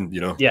planning,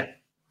 Yeah,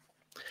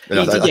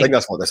 I think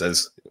that's what this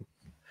is.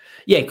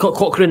 Yeah,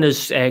 Cochrane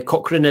is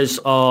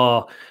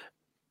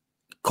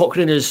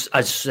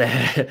as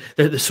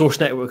the Source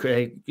Network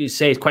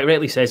says, quite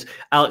rightly says,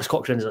 Alex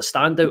Cochrane is a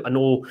standout. I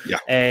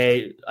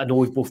know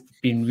we've both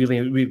been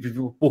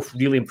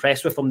really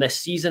impressed with him this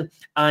season,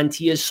 and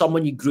he is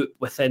someone you group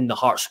within the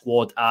Hearts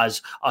squad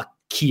as a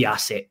key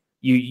asset.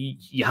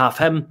 You have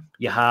him,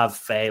 you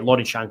have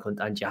Lauren Shankland,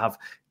 and you have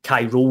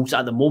Kai Rolls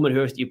at the moment,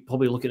 who you're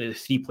probably looking at the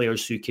three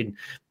players who can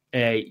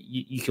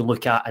you can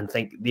look at and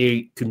think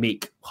they could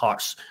make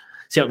Hearts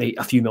certainly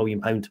a few £1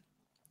 million.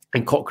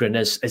 And Cochrane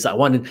is that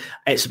one. And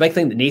it's a big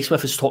thing that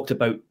Naismith has talked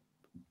about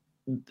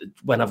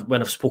when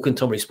I've spoken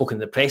to him, he's spoken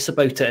to the press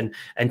about it. And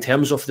in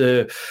terms of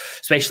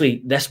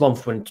especially this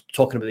month when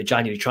talking about the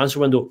January transfer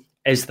window,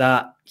 is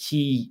that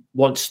they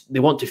want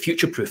to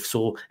future-proof.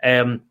 So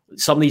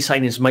some of these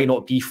signings might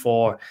not be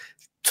for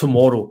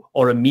tomorrow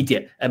or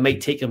immediate. It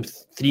might take them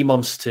 3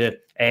 months to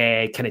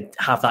kind of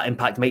have that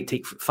impact. It might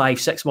take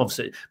 5-6 months.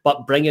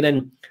 But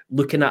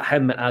looking at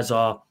him as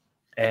a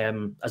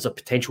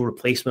potential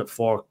replacement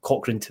for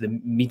Cochrane to the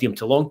medium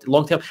to long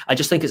term, I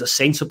just think it's a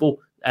sensible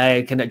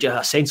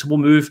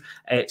move.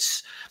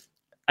 It's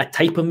a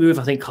type of move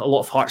I think a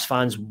lot of Hearts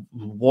fans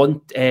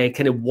want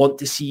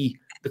to see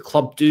the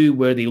club do,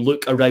 where they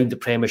look around the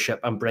Premiership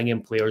and bring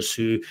in players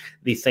who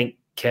they think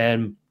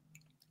can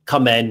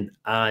come in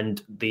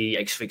and the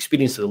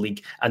experience of the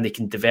league and they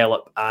can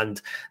develop, and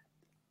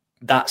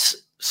that's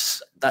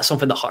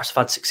something that Hearts have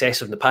had success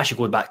with in the past. You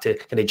go back to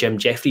kind of Jim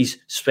Jeffries'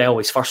 spell,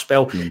 his first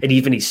spell, and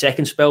even his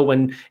second spell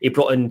when he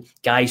brought in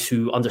guys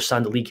who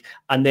understand the league,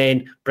 and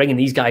then bringing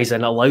these guys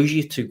in allows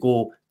you to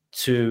go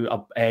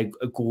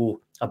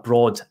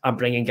abroad and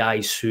bring in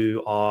guys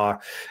who are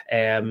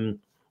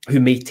who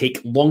may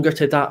take longer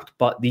to adapt,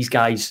 but these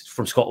guys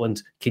from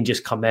Scotland can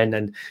just come in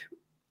and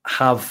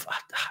have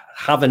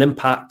an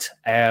impact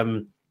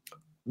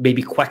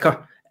maybe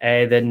quicker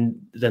than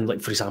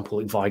like, for example,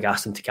 like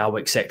Vargas and Tagawa,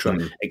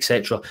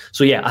 etc.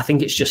 So yeah, I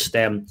think it's just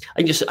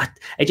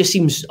it just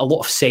seems a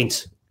lot of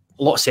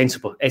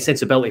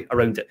sensibility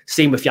around it.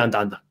 Same with Jan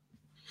Danda.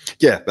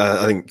 Yeah,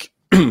 I think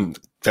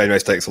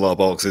Fenrice ticks a lot of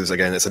boxes.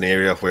 Again, it's an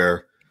area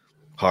where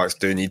Hearts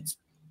do need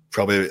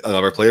probably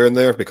another player in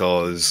there,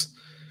 because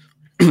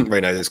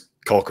right now it's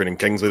Cochrane and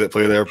Kingsley that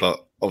play there,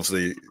 but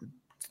obviously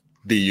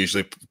they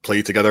usually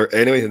play together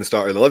anyway in the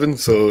starting 11.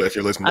 So if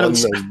you're losing one,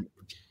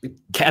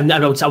 then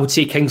I would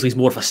say Kingsley's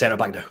more of a centre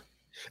back now.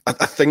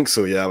 I think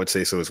so. Yeah, I would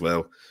say so as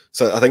well.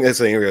 So I think it's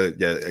an area.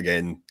 Yeah,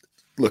 again,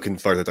 looking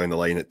further down the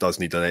line, it does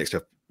need an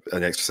extra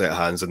set of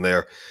hands in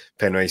there.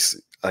 Penrice,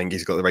 I think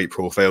he's got the right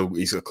profile.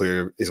 He's a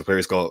player who's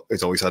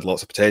always had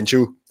lots of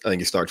potential. I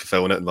think he started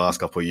fulfilling it in the last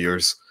couple of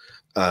years.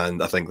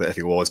 And I think that if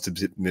he was to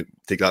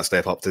take that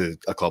step up to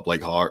a club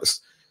like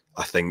Hearts,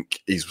 I think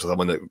he's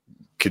someone that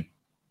could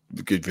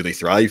really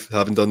thrive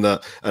having done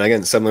that. And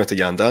again, similar to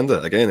Jan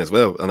Danda, again, as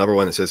well, another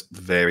one that's just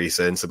very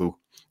sensible.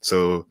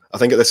 So I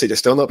think at this stage, it's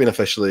still not been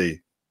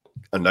officially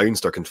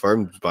announced or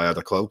confirmed by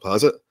either club,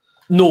 has it?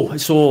 No,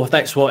 so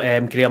that's what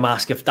Graham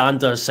asked. If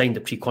Danda signed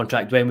the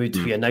pre-contract, when would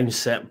we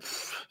announce it?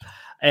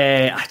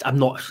 I'm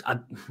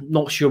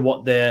not sure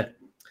what the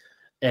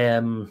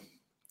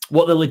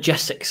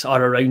logistics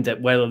are around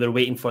it. Whether they're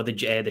waiting for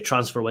the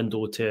transfer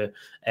window to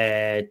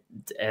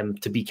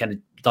be kind of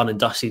done and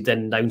dusted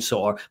and announced,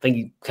 or I think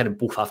you kind of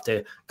both have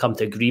to come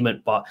to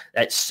agreement. But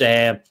it's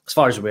as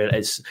far as I'm aware,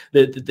 it's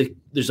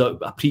there's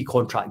a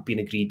pre-contract being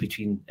agreed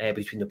between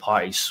the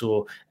parties.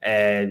 So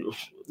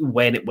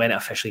when it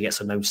officially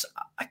gets announced,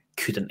 I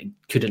couldn't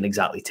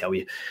exactly tell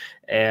you.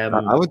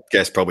 I would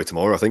guess probably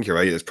tomorrow. I think you're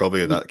right. It's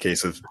probably that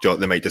case of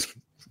they might just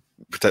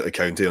protect the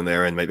county on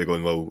there and might be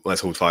going, well,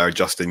 let's hold fire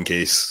just in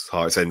case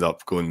Hearts end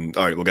up going,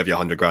 all right, we'll give you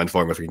 $100,000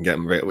 for him if we can get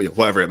him,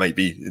 whatever it might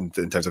be in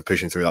terms of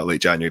pushing through that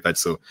late January bid.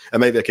 So it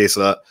might be a case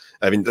of that.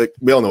 I mean,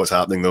 we all know what's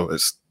happening though.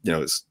 It's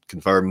it's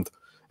confirmed.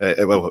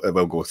 It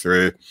will go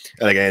through.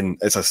 And again,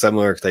 it's a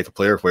similar type of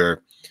player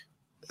where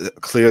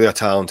clearly a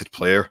talented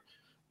player,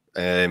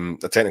 a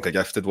technically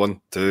gifted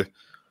one too,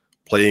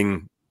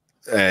 playing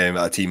at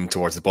a team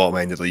towards the bottom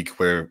end of the league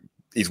where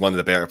he's one of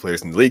the better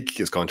players in the league.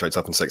 His contract's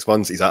up in 6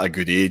 months. He's at a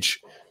good age.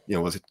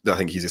 I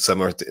think he's a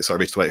similar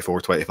sort of age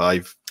 24,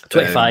 25.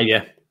 25,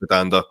 yeah. With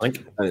Danda.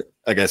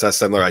 I guess that's a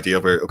similar idea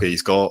where, okay,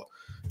 he's got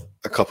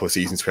a couple of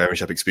seasons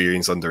Premiership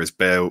experience under his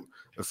belt,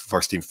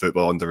 first team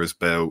football under his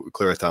belt,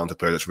 clearly a talented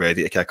player that's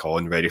ready to kick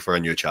on, ready for a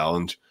new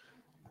challenge.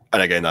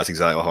 And again, that's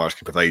exactly what Hearts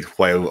can provide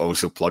while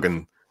also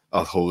plugging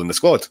a hole in the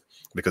squad.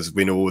 Because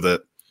we know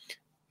that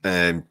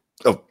I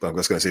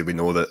was going to say we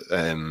know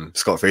that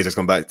Scott Fraser's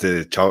gone back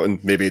to Charlton.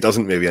 Maybe he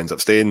doesn't. Maybe he ends up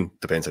staying.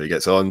 Depends how he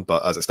gets on.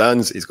 But as it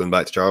stands, he's going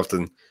back to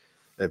Charlton.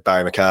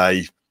 Barry Mackay,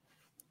 I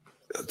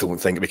don't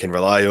think we can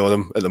rely on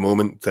him at the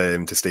moment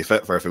to stay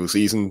fit for a full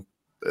season,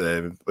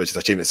 which is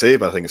a shame to say,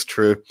 but I think it's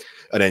true.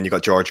 And then you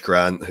got George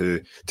Grant, who,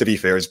 to be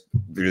fair, has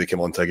really come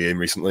onto a game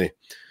recently.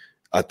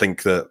 I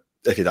think that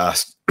if you'd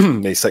asked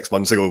maybe 6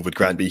 months ago, would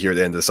Grant be here at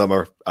the end of the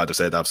summer? I'd have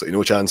said absolutely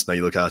no chance. Now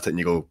you look at it and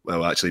you go,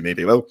 well, actually,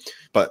 maybe he will.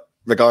 But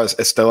regardless,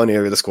 it's still an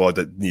area of the squad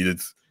that needed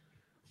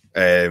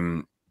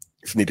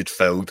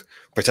filled,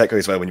 particularly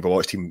as well when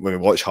we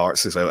watch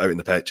Hearts as well out in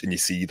the pitch and you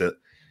see that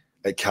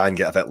it can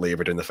get a bit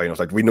laboured in the final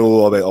third. We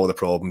know about all the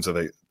problems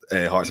about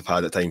Hearts have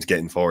had at times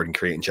getting forward and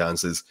creating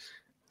chances,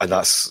 and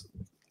that's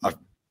a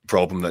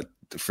problem that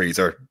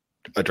Fraser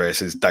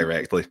addresses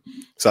directly.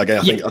 So again,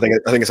 I think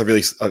it's a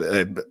really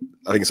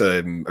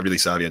a really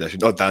savvy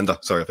addition. Oh,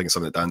 Danda, sorry, I think it's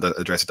something that Danda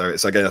addresses directly.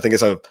 So again, I think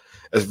it's a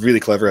really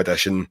clever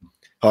addition.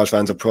 Hearts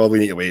fans will probably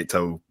need to wait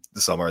till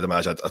the summer.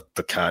 I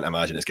can't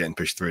imagine it's getting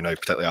pushed through now,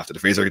 particularly after the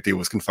Fraser deal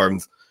was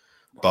confirmed.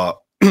 But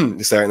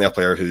he's certainly a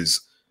player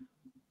who's,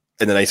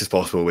 in the nicest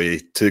possible way,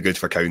 too good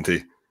for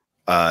county.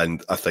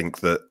 And I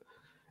think that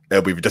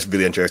it'll be just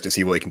really interesting to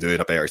see what he can do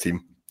in a better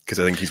team. Because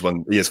I think he is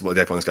one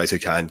of those guys who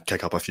can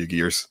kick up a few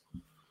gears.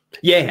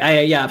 Yeah,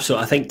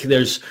 absolutely. I think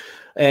there's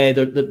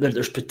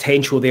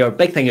potential there.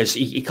 Big thing is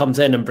he comes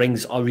in and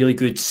brings a really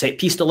good set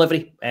piece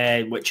delivery,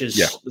 which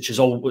is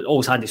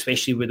always handy,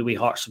 especially with the way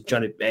Hearts are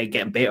trying to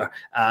get better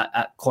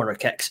at corner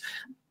kicks.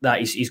 That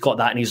he's got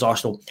that in his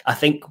arsenal. I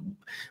think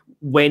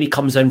when he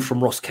comes in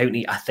from Ross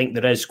County, I think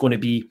there is going to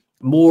be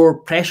more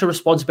pressure,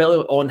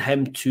 responsibility on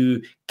him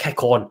to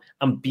kick on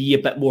and be a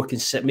bit more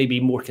maybe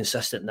more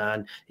consistent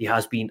than he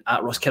has been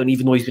at Ross County,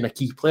 even though he's been a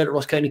key player at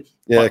Ross County.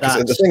 Yeah,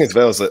 because the thing as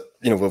well is that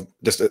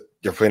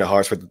you're playing at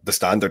Hearts where the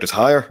standard is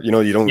higher. You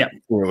don't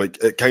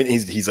like at County.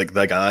 He's like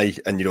the guy,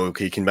 and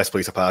he can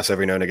misplace a pass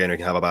every now and again. Or he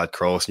can have a bad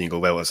cross, and you go,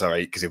 well, it's all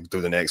right because he'll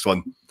do the next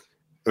one.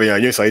 I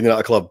mean, you're signing at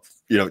a club.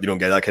 You don't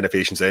get that kind of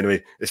patience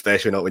anyway,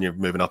 especially not when you're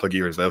moving up a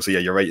gear as well. So yeah,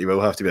 you're right. You will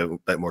have to be a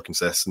bit more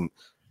consistent,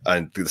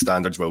 and the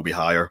standards will be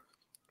higher.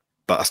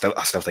 But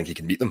I still think he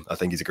can meet them. I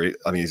think he's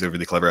he's a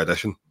really clever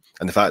addition.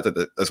 And the fact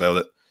that as well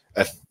that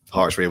if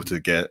Hearts were able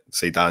to get,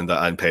 say,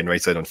 Danda and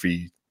Penrice in on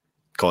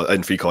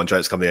free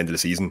contracts come the end of the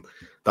season,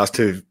 that's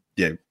two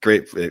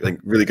great, I think,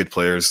 really good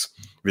players,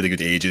 really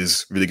good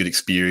ages, really good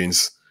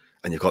experience,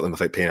 and you've got them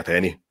without paying a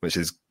penny, which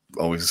is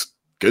always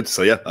good.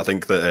 So yeah, I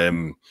think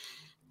that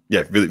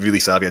really, really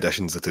savvy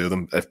additions, the two of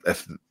them.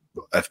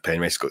 If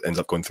Penrice ends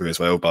up going through as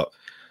well, but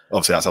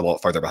obviously that's a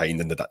lot further behind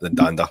than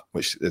Danda,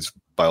 which is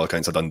by all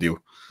accounts a done deal.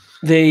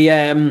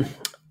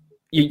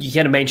 You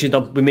kind of mentioned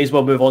we may as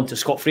well move on to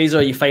Scott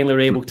Fraser. You finally were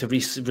able to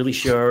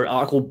release your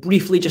article.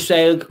 Briefly, just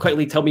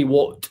quickly tell me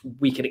what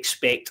we can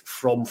expect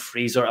from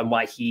Fraser and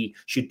why he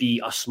should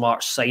be a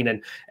smart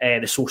signing.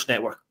 The Source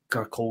Network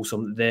calls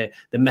him the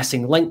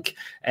missing link.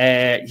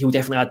 He'll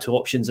definitely add two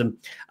options, and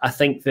I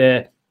think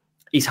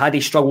he's had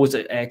his struggles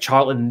at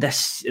Charlton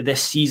this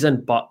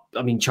season, but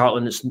I mean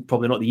Charlton is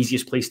probably not the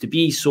easiest place to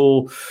be.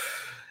 So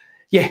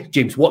yeah,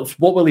 James, what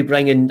will he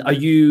bring in? Are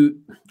you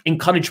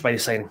encouraged by the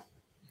signing?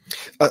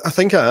 I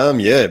think I am,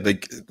 yeah.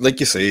 Like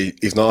you say,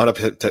 he's not had a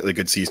particularly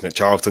good season at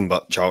Charlton,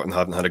 but Charlton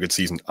haven't had a good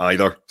season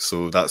either.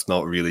 So that's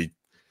not really,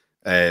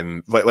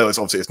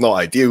 it's not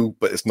ideal,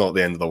 but it's not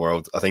the end of the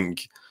world. I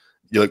think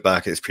you look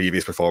back at his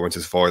previous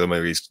performances for them,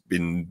 where he's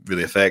been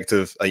really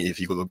effective. I think if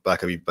you look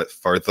back a wee bit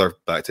further,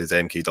 back to his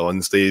MK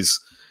Dons days,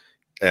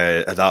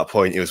 At that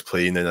point, he was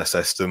playing in a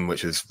system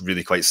which is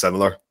really quite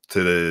similar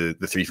to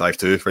the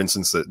 3-5-2, for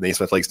instance, that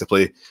Naismith likes to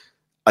play.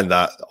 And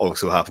that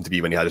also happened to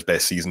be when he had his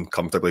best season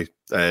comfortably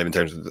in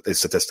terms of his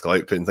statistical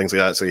output and things like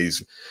that. So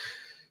he's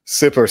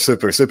super,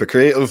 super, super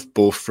creative,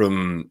 both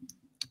from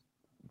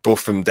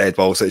dead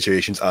ball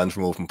situations and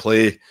from open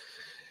play.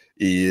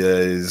 He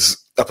is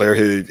a player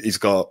he's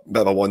got a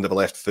bit of a wand of a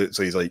left foot,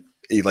 so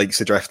he likes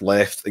to drift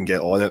left and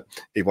get on it.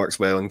 He works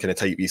well in kind of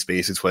tight wee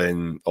spaces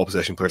when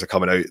opposition players are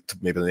coming out to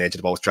maybe on the edge of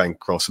the ball to try and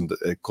close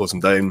them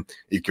down.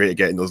 He's great at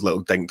getting those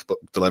little dinked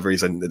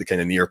deliveries into the kind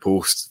of near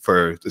post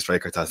for the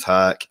striker to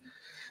attack.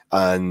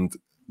 And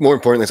more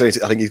importantly, I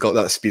think he's got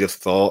that speed of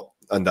thought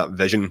and that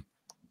vision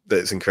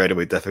that's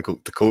incredibly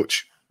difficult to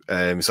coach.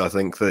 So I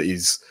think that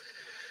he's,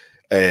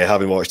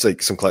 having watched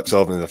like some clips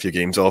of him and a few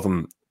games of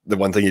him, the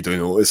one thing you do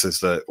notice is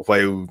that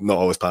while not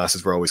all his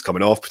passes were always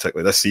coming off,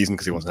 particularly this season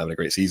because he wasn't having a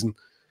great season,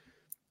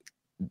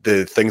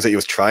 the things that he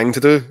was trying to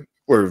do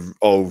were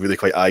all really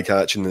quite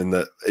eye-catching, in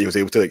that he was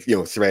able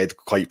to thread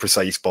quite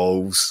precise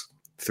balls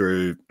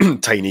through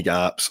tiny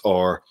gaps,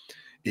 or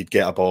he'd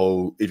get a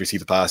ball, he'd receive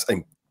the pass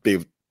and be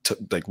able to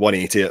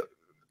 180 it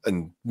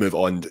and move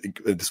on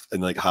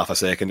in like half a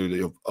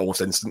second,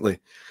 almost instantly.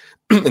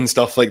 And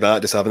stuff like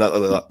that, just having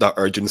that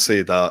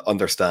urgency, that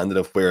understanding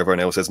of where everyone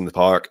else is in the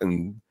park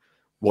and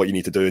what you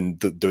need to do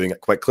and doing it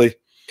quickly.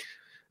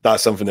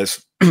 That's something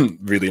that's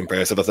really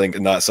impressive, I think,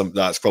 and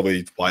that's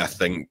probably why I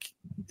think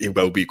he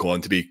will be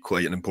going to be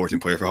quite an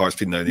important player for Hearts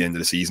between now and the end of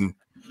the season.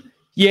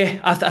 Yeah,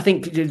 I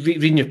think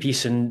reading your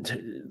piece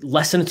and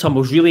listening to him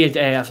was really.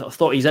 I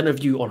thought his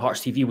interview on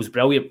Hearts TV was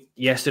brilliant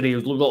yesterday. There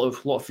was a lot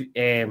of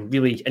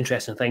really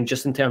interesting things,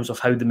 just in terms of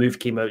how the move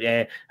came out,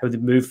 how the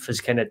move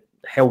has kind of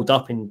held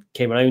up and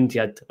came around. He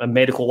had a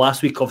medical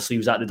last week. Obviously, he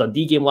was at the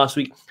Dundee game last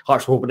week.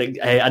 Hearts were hoping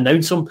to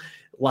announce him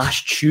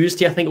last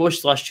Tuesday, I think it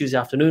was last Tuesday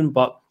afternoon,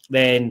 but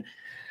then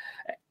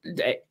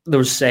there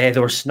were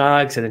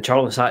snags, and then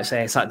Charlton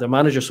sacked their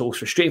manager, so it was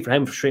frustrating for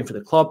him, frustrating for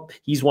the club.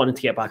 He's wanting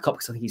to get back up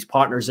because I think his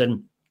partner's or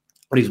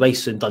his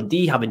wife's in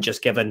Dundee, having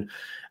just given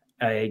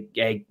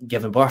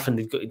birth, and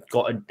they've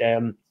got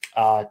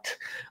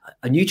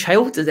a new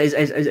child.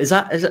 Is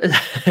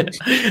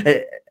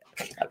that?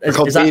 They're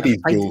called babies,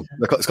 Joe.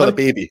 It's got a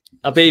baby.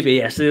 A baby,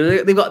 yes. Yeah.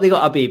 So they got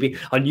a baby,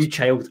 a new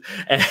child.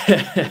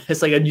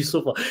 It's like a new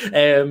sofa.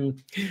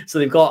 So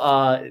they've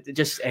got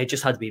just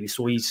had a baby.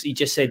 So he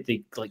just said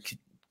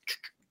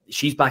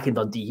she's back in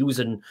Dundee. He was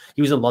in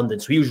London,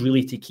 so he was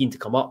really too keen to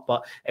come up.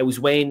 But it was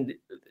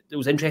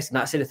interesting,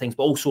 that side of things,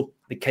 but also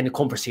the kind of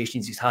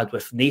conversations he's had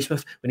with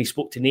Naismith. When he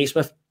spoke to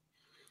Naismith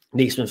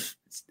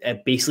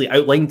basically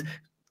outlined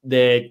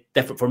the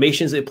different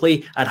formations they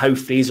play and how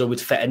Fraser would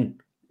fit in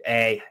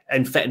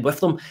with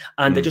them.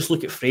 And I just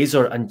look at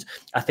Fraser, and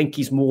I think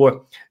he's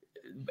more,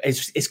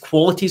 his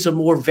qualities are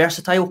more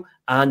versatile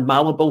and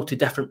malleable to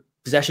different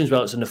positions.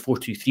 Whether it's in the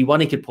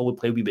 4-2-3-1, he could probably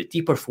play a wee bit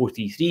deeper,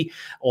 4-3-3,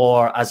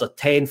 or as a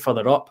 10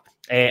 further up,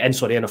 in a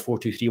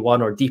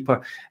 4-2-3-1, or deeper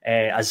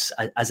as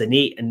an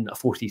 8 in a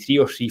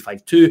 4-3-3 or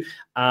 3-5-2.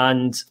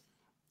 And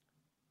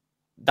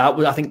that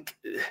would, I think,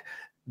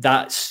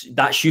 that's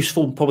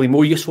useful, probably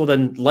more useful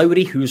than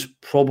Lowry, who's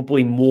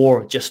probably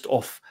more just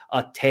off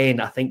a 10.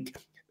 I think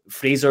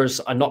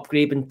Fraser's an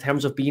upgrade in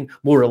terms of being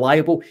more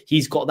reliable.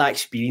 He's got that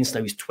experience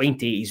now. He's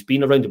 20. He's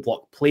been around the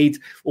block, played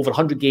over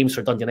 100 games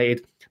for Dundee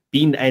United,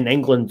 been in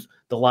England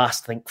the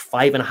last, I think,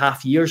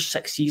 5.5 years,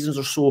 6 seasons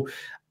or so.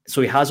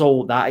 So he has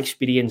all that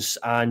experience,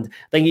 and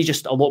I think he's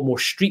just a lot more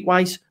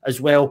streetwise as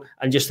well.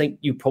 And just think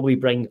you probably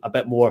bring a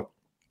bit more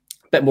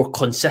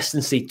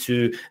consistency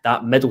to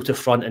that middle to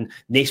front. And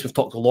Naismith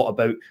talked a lot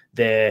about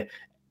the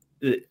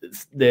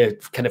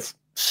kind of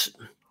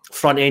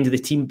front end of the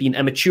team being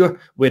immature,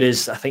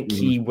 whereas I think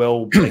he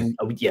will bring,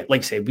 like I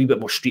said, a wee bit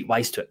more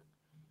streetwise to it.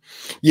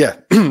 Yeah,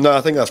 no,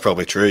 I think that's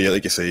probably true. Yeah,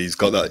 like you say, he's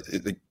got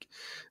that.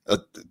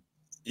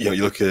 You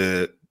look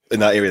at in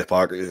that area of the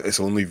park, it's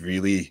only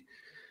really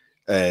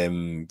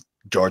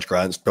George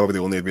Grant's probably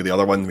the only really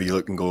other one where you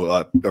look and go,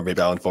 or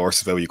maybe Alan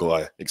Forrest as well, where you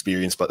go,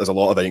 experience. But there's a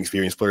lot of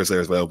inexperienced players there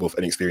as well, both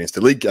inexperienced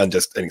in the league and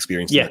just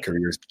inexperienced in their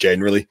careers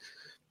generally.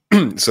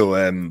 So,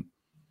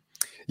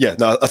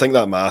 I think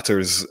that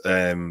matters.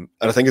 And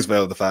I think as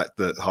well the fact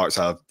that Hearts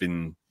have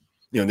been,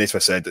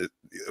 Naismith said it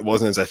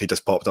wasn't as if he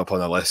just popped up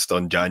on a list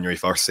on January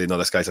 1st saying, no,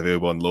 this guy's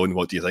available on loan.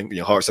 What do you think?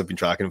 Hearts have been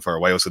tracking him for a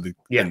while, so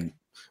and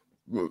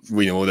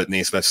we know that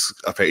Naismith's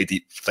a pretty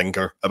deep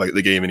thinker about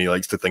the game, and he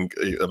likes to think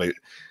about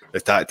the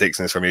tactics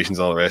and his formations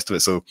and all the rest of it.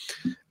 So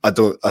I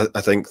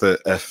think that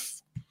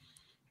if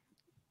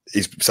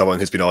he's someone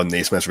who's been on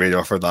Naismith's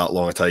radar for that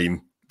long a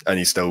time and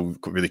he's still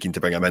really keen to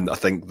bring him in, I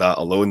think that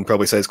alone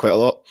probably says quite a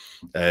lot.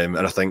 And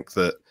I think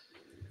that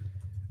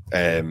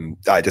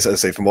just as I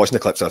say, from watching the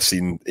clips I've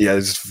seen, he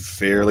is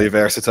fairly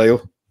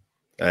versatile.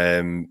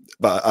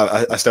 But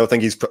I still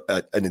think he's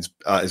at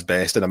his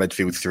best in a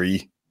midfield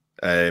three.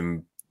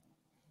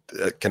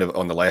 Kind of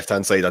on the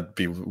left-hand side, I'd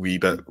be a wee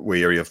bit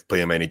wary of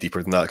playing him any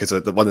deeper than that, because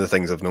one of the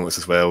things I've noticed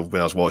as well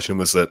when I was watching him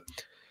was that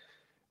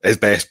his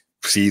best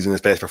season,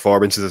 his best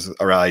performances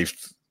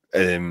arrived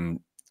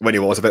when he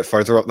was a bit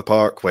further up the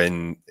park,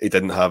 when he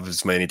didn't have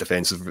as many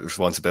defensive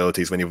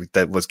responsibilities, when he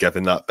was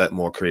given that bit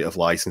more creative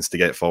license to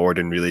get forward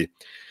and really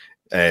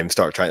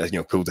start trying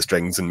to pull the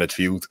strings in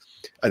midfield,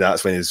 and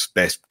that's when his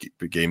best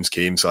games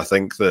came. So I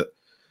think that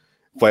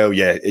while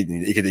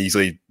he could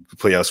easily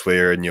play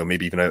elsewhere and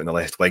maybe even out in the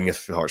left wing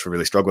if Hearts were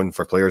really struggling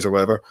for players or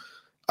whatever,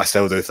 I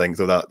still do think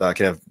though that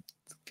kind of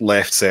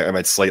left centre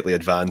mid slightly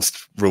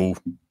advanced role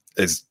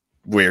is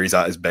where he's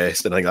at his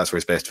best, and I think that's where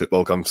his best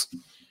football comes.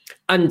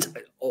 And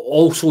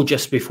also,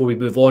 just before we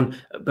move on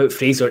about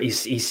Fraser,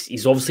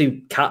 he's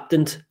obviously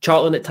captained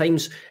Charlton at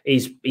times.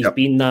 He's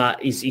been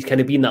that he's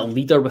kind of been that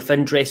leader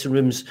within dressing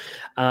rooms,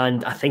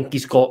 and I think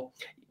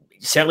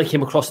certainly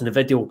came across in the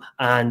video,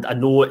 and I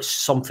know it's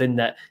something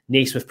that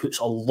Naismith puts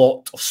a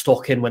lot of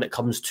stock in when it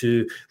comes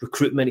to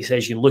recruitment. He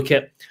says you can look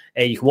at,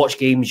 you can watch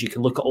games, you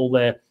can look at all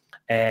the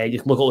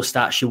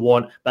stats you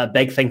want, but a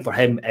big thing for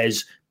him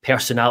is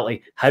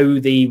personality, how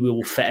they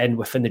will fit in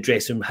within the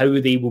dressing room,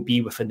 how they will be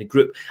within the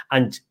group.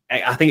 And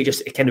I think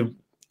it kind of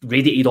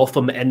radiated off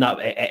him in that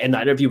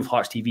interview with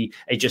Hearts TV.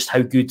 It's just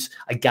how good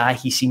a guy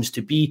he seems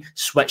to be,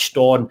 switched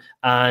on,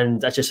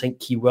 and I just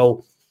think he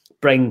will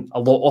bring a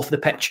lot off the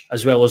pitch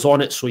as well as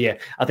on it. So yeah,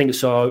 I think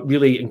it's a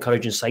really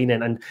encouraging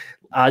signing. And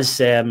as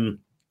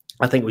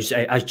I think it was,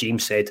 as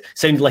James said,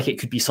 sounded like it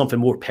could be something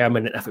more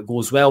permanent if it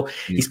goes well.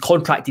 He's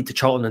contracted to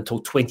Charlton until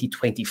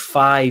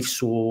 2025,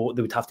 so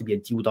there would have to be a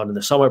deal done in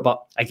the summer.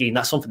 But again,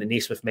 that's something that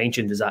Naismith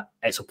mentioned, is that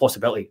it's a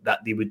possibility that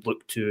they would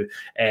look to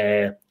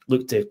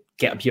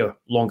get him here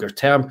longer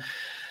term.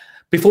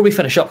 Before we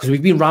finish up, because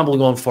we've been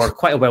rambling on for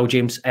quite a while,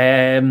 James,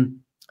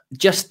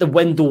 just the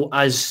window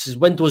as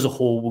a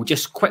whole, we'll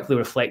just quickly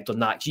reflect on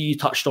that. You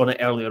touched on it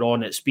earlier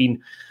on. It's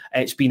been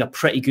a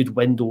pretty good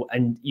window,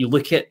 and you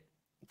look at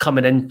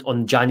coming in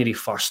on January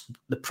 1st,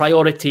 the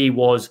priority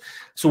was,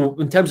 so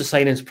in terms of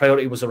signings,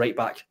 priority was a right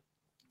back.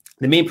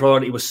 The main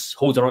priority was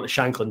holding on to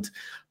Shankland.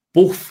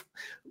 Both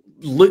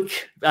look,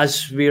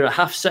 as we're at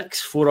 6:30,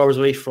 4 hours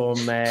away from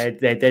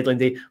the deadline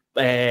day,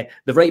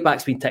 the right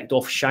back's been ticked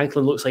off.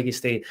 Shankland looks like he's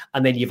staying,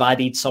 and then you've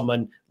added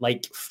someone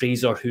like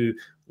Fraser, who,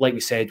 like we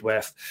said,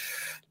 with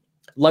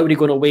Lowry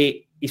going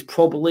away, he's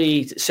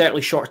probably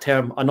certainly short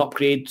term an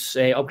upgrade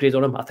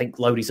on him. I think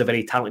Lowry's a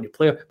very talented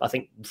player, but I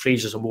think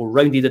Fraser's a more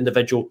rounded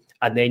individual.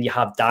 And then you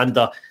have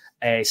Danda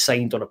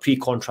signed on a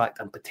pre-contract,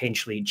 and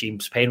potentially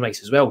James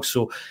Penrice as well.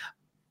 So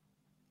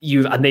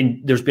and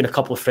then there's been a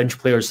couple of fringe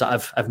players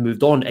that have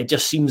moved on. It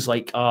just seems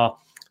like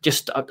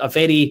just a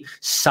very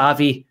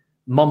savvy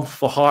month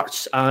for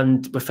Hearts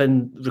and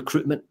within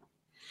recruitment.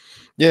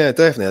 Yeah,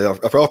 definitely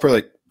a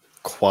proper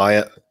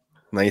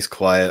nice,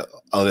 quiet,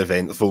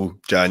 uneventful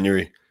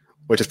January,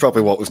 which is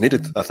probably what was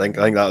needed. I think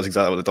that was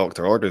exactly what the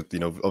doctor ordered.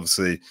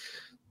 Obviously,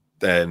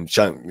 like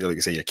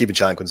you say, keeping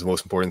Shankland's the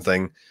most important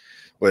thing.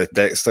 With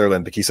Dexter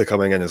and Bakisa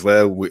coming in as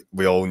well,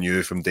 we all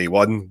knew from day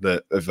one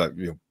that,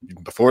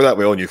 before that,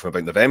 we all knew from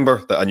about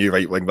November that a new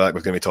right wing back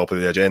was going to be top of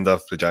the agenda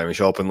for the January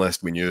shopping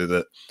list. We knew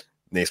that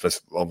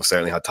Naismith almost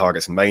certainly had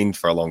targets in mind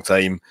for a long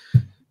time,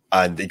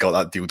 and he got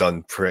that deal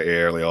done pretty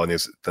early on.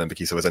 Then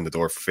Bakisa was in the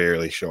door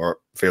fairly sharp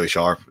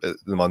at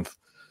the month.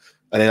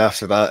 And then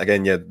after that,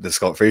 again, the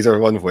Scott Fraser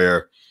one,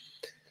 where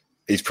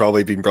he's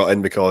probably been brought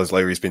in because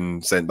Lowry's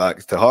been sent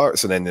back to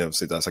Hearts, and then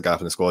obviously that's a gap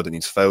in the squad that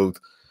needs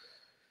filled.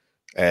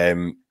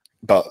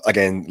 But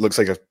again, looks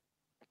like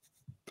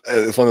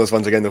it's one of those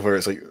ones again where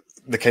it's like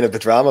the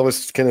drama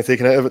was kind of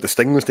taken out of it, the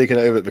sting was taken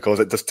out of it, because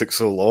it just took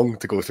so long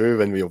to go through,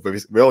 and we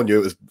all knew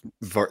it was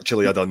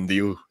virtually a done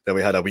deal. Then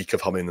we had a week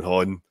of humming and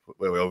hawing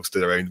where we all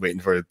stood around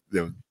waiting for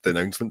the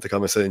announcement to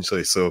come,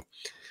 essentially. So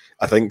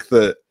I think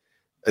that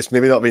it's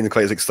maybe not been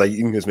quite as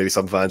exciting as maybe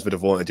some fans would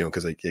have wanted,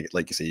 because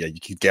like you say, you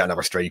could get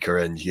another striker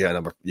in, you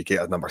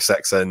get a number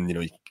 6 in,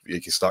 you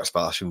can start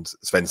splashing,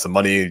 spend some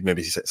money,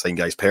 maybe sign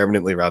guys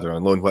permanently rather than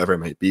on loan, whatever it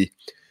might be.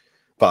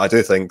 But I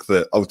do think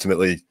that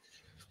ultimately,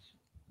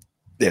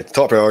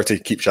 top priority,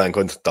 keep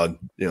Shankland, done.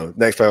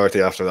 Next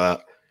priority after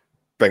that,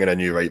 bringing a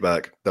new right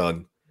back,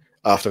 done.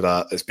 After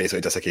that, it's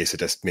basically just a case of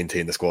just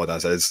maintain the squad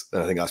as is,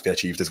 and I think that's been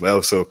achieved as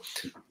well. So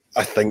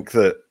I think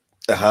that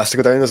it has to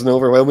go down as an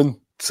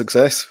overwhelming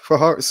success for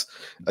Hearts.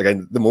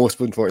 Again, the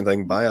most important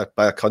thing by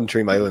a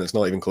country mile, and it's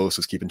not even close,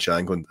 was keeping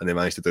Shankland, and they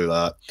managed to do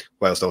that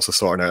whilst also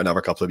sorting out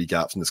another couple of wee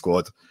gaps in the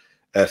squad.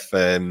 If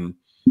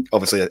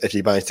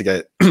you manage to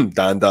get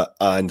Danda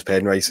and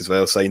Penrice as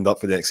well signed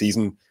up for the next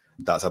season,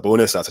 that's a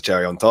bonus, that's a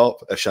cherry on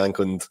top. If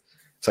Shankland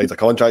signs a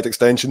contract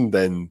extension,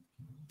 then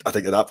I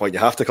think at that point you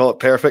have to call it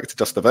perfect,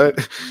 just about.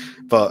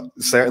 But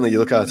certainly you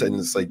look at it and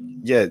it's like,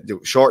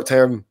 short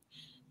term,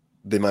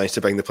 they managed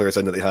to bring the players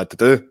in that they had to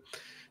do.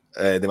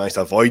 They managed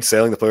to avoid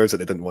selling the players that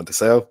they didn't want to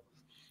sell.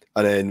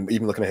 And then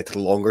even looking ahead to the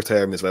longer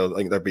term as well, I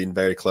think they're being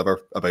very clever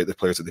about the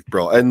players that they've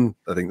brought in.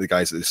 I think the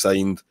guys that they've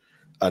signed,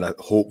 and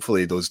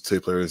hopefully those two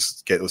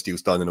players get those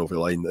deals done and over the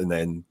line, and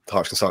then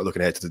Hearts can start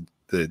looking ahead to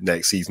the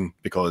next season,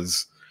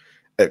 because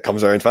it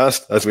comes around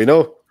fast, as we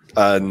know.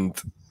 And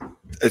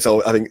it's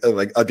all, I think,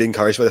 I'd be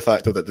encouraged by the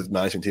fact that the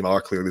management team are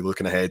clearly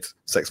looking ahead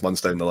 6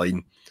 months down the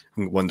line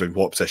and wondering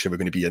what position we're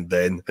going to be in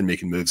then and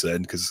making moves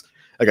then, because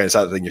again, it's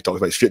that thing you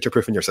talked about,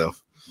 future-proofing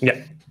yourself.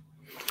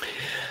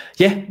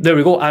 Yeah, there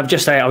we go. I'll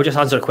just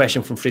answer a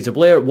question from Fraser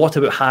Blair. What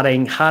about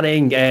Haring?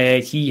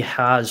 Haring, he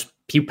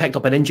picked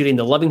up an injury in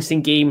the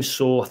Livingston game,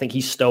 so I think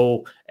he's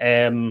still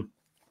coming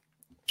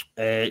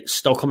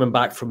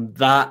back from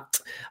that.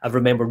 I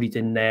remember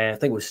reading, I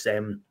think it was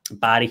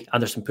Barry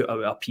Anderson put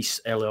out a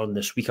piece earlier on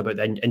this week about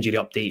the injury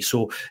update.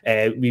 So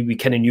we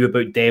kind of knew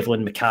about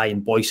Devlin, Mackay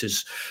and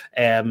Boyce's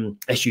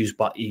issues,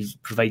 but he's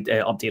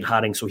provided update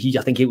on Haring. So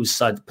I think it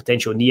was a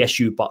potential knee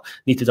issue, but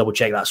need to double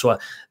check that. So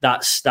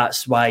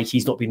that's why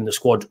he's not been in the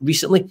squad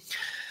recently.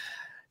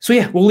 So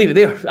yeah, we'll leave it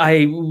there.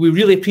 We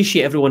really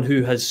appreciate everyone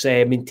who has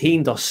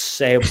maintained us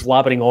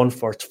blabbering on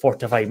for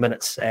 45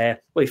 minutes.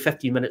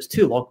 15 minutes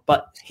too long,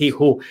 but hey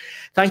ho.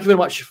 Thank you very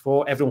much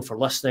for everyone for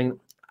listening.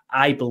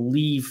 I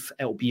believe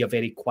it'll be a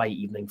very quiet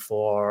evening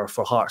for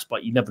Hearts,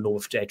 but you never know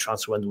if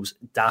transfer windows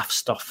daft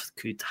stuff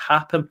could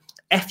happen.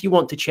 If you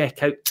want to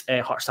check out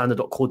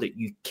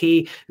heartstandard.co.uk,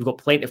 we've got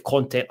plenty of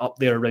content up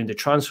there around the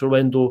transfer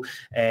window,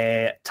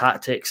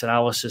 tactics,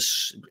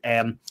 analysis,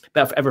 bit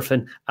of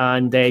everything.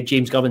 And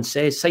James Govan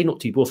says, sign up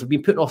to you both. I've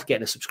been putting off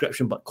getting a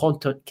subscription, but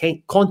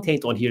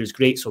content on here is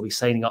great, so I'll be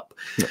signing up.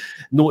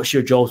 Notice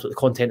your jobs, but the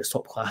content is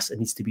top class and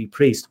needs to be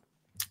praised.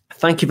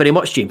 Thank you very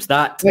much, James.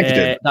 That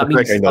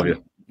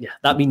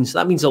means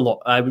a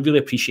lot. I would really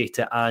appreciate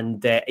it.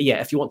 And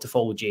if you want to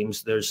follow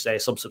James, there's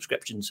some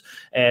subscription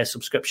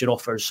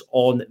offers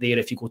on there.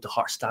 If you go to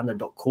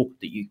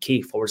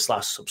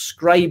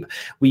heartstandard.co.uk/subscribe,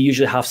 we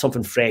usually have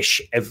something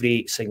fresh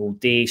every single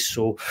day.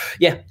 So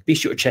be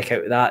sure to check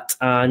out that.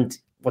 And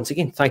once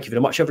again, thank you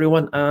very much,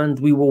 everyone. And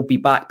we will be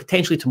back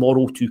potentially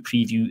tomorrow to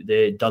preview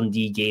the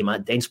Dundee game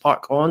at Dens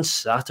Park on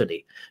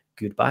Saturday.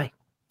 Goodbye.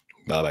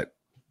 Bye-bye.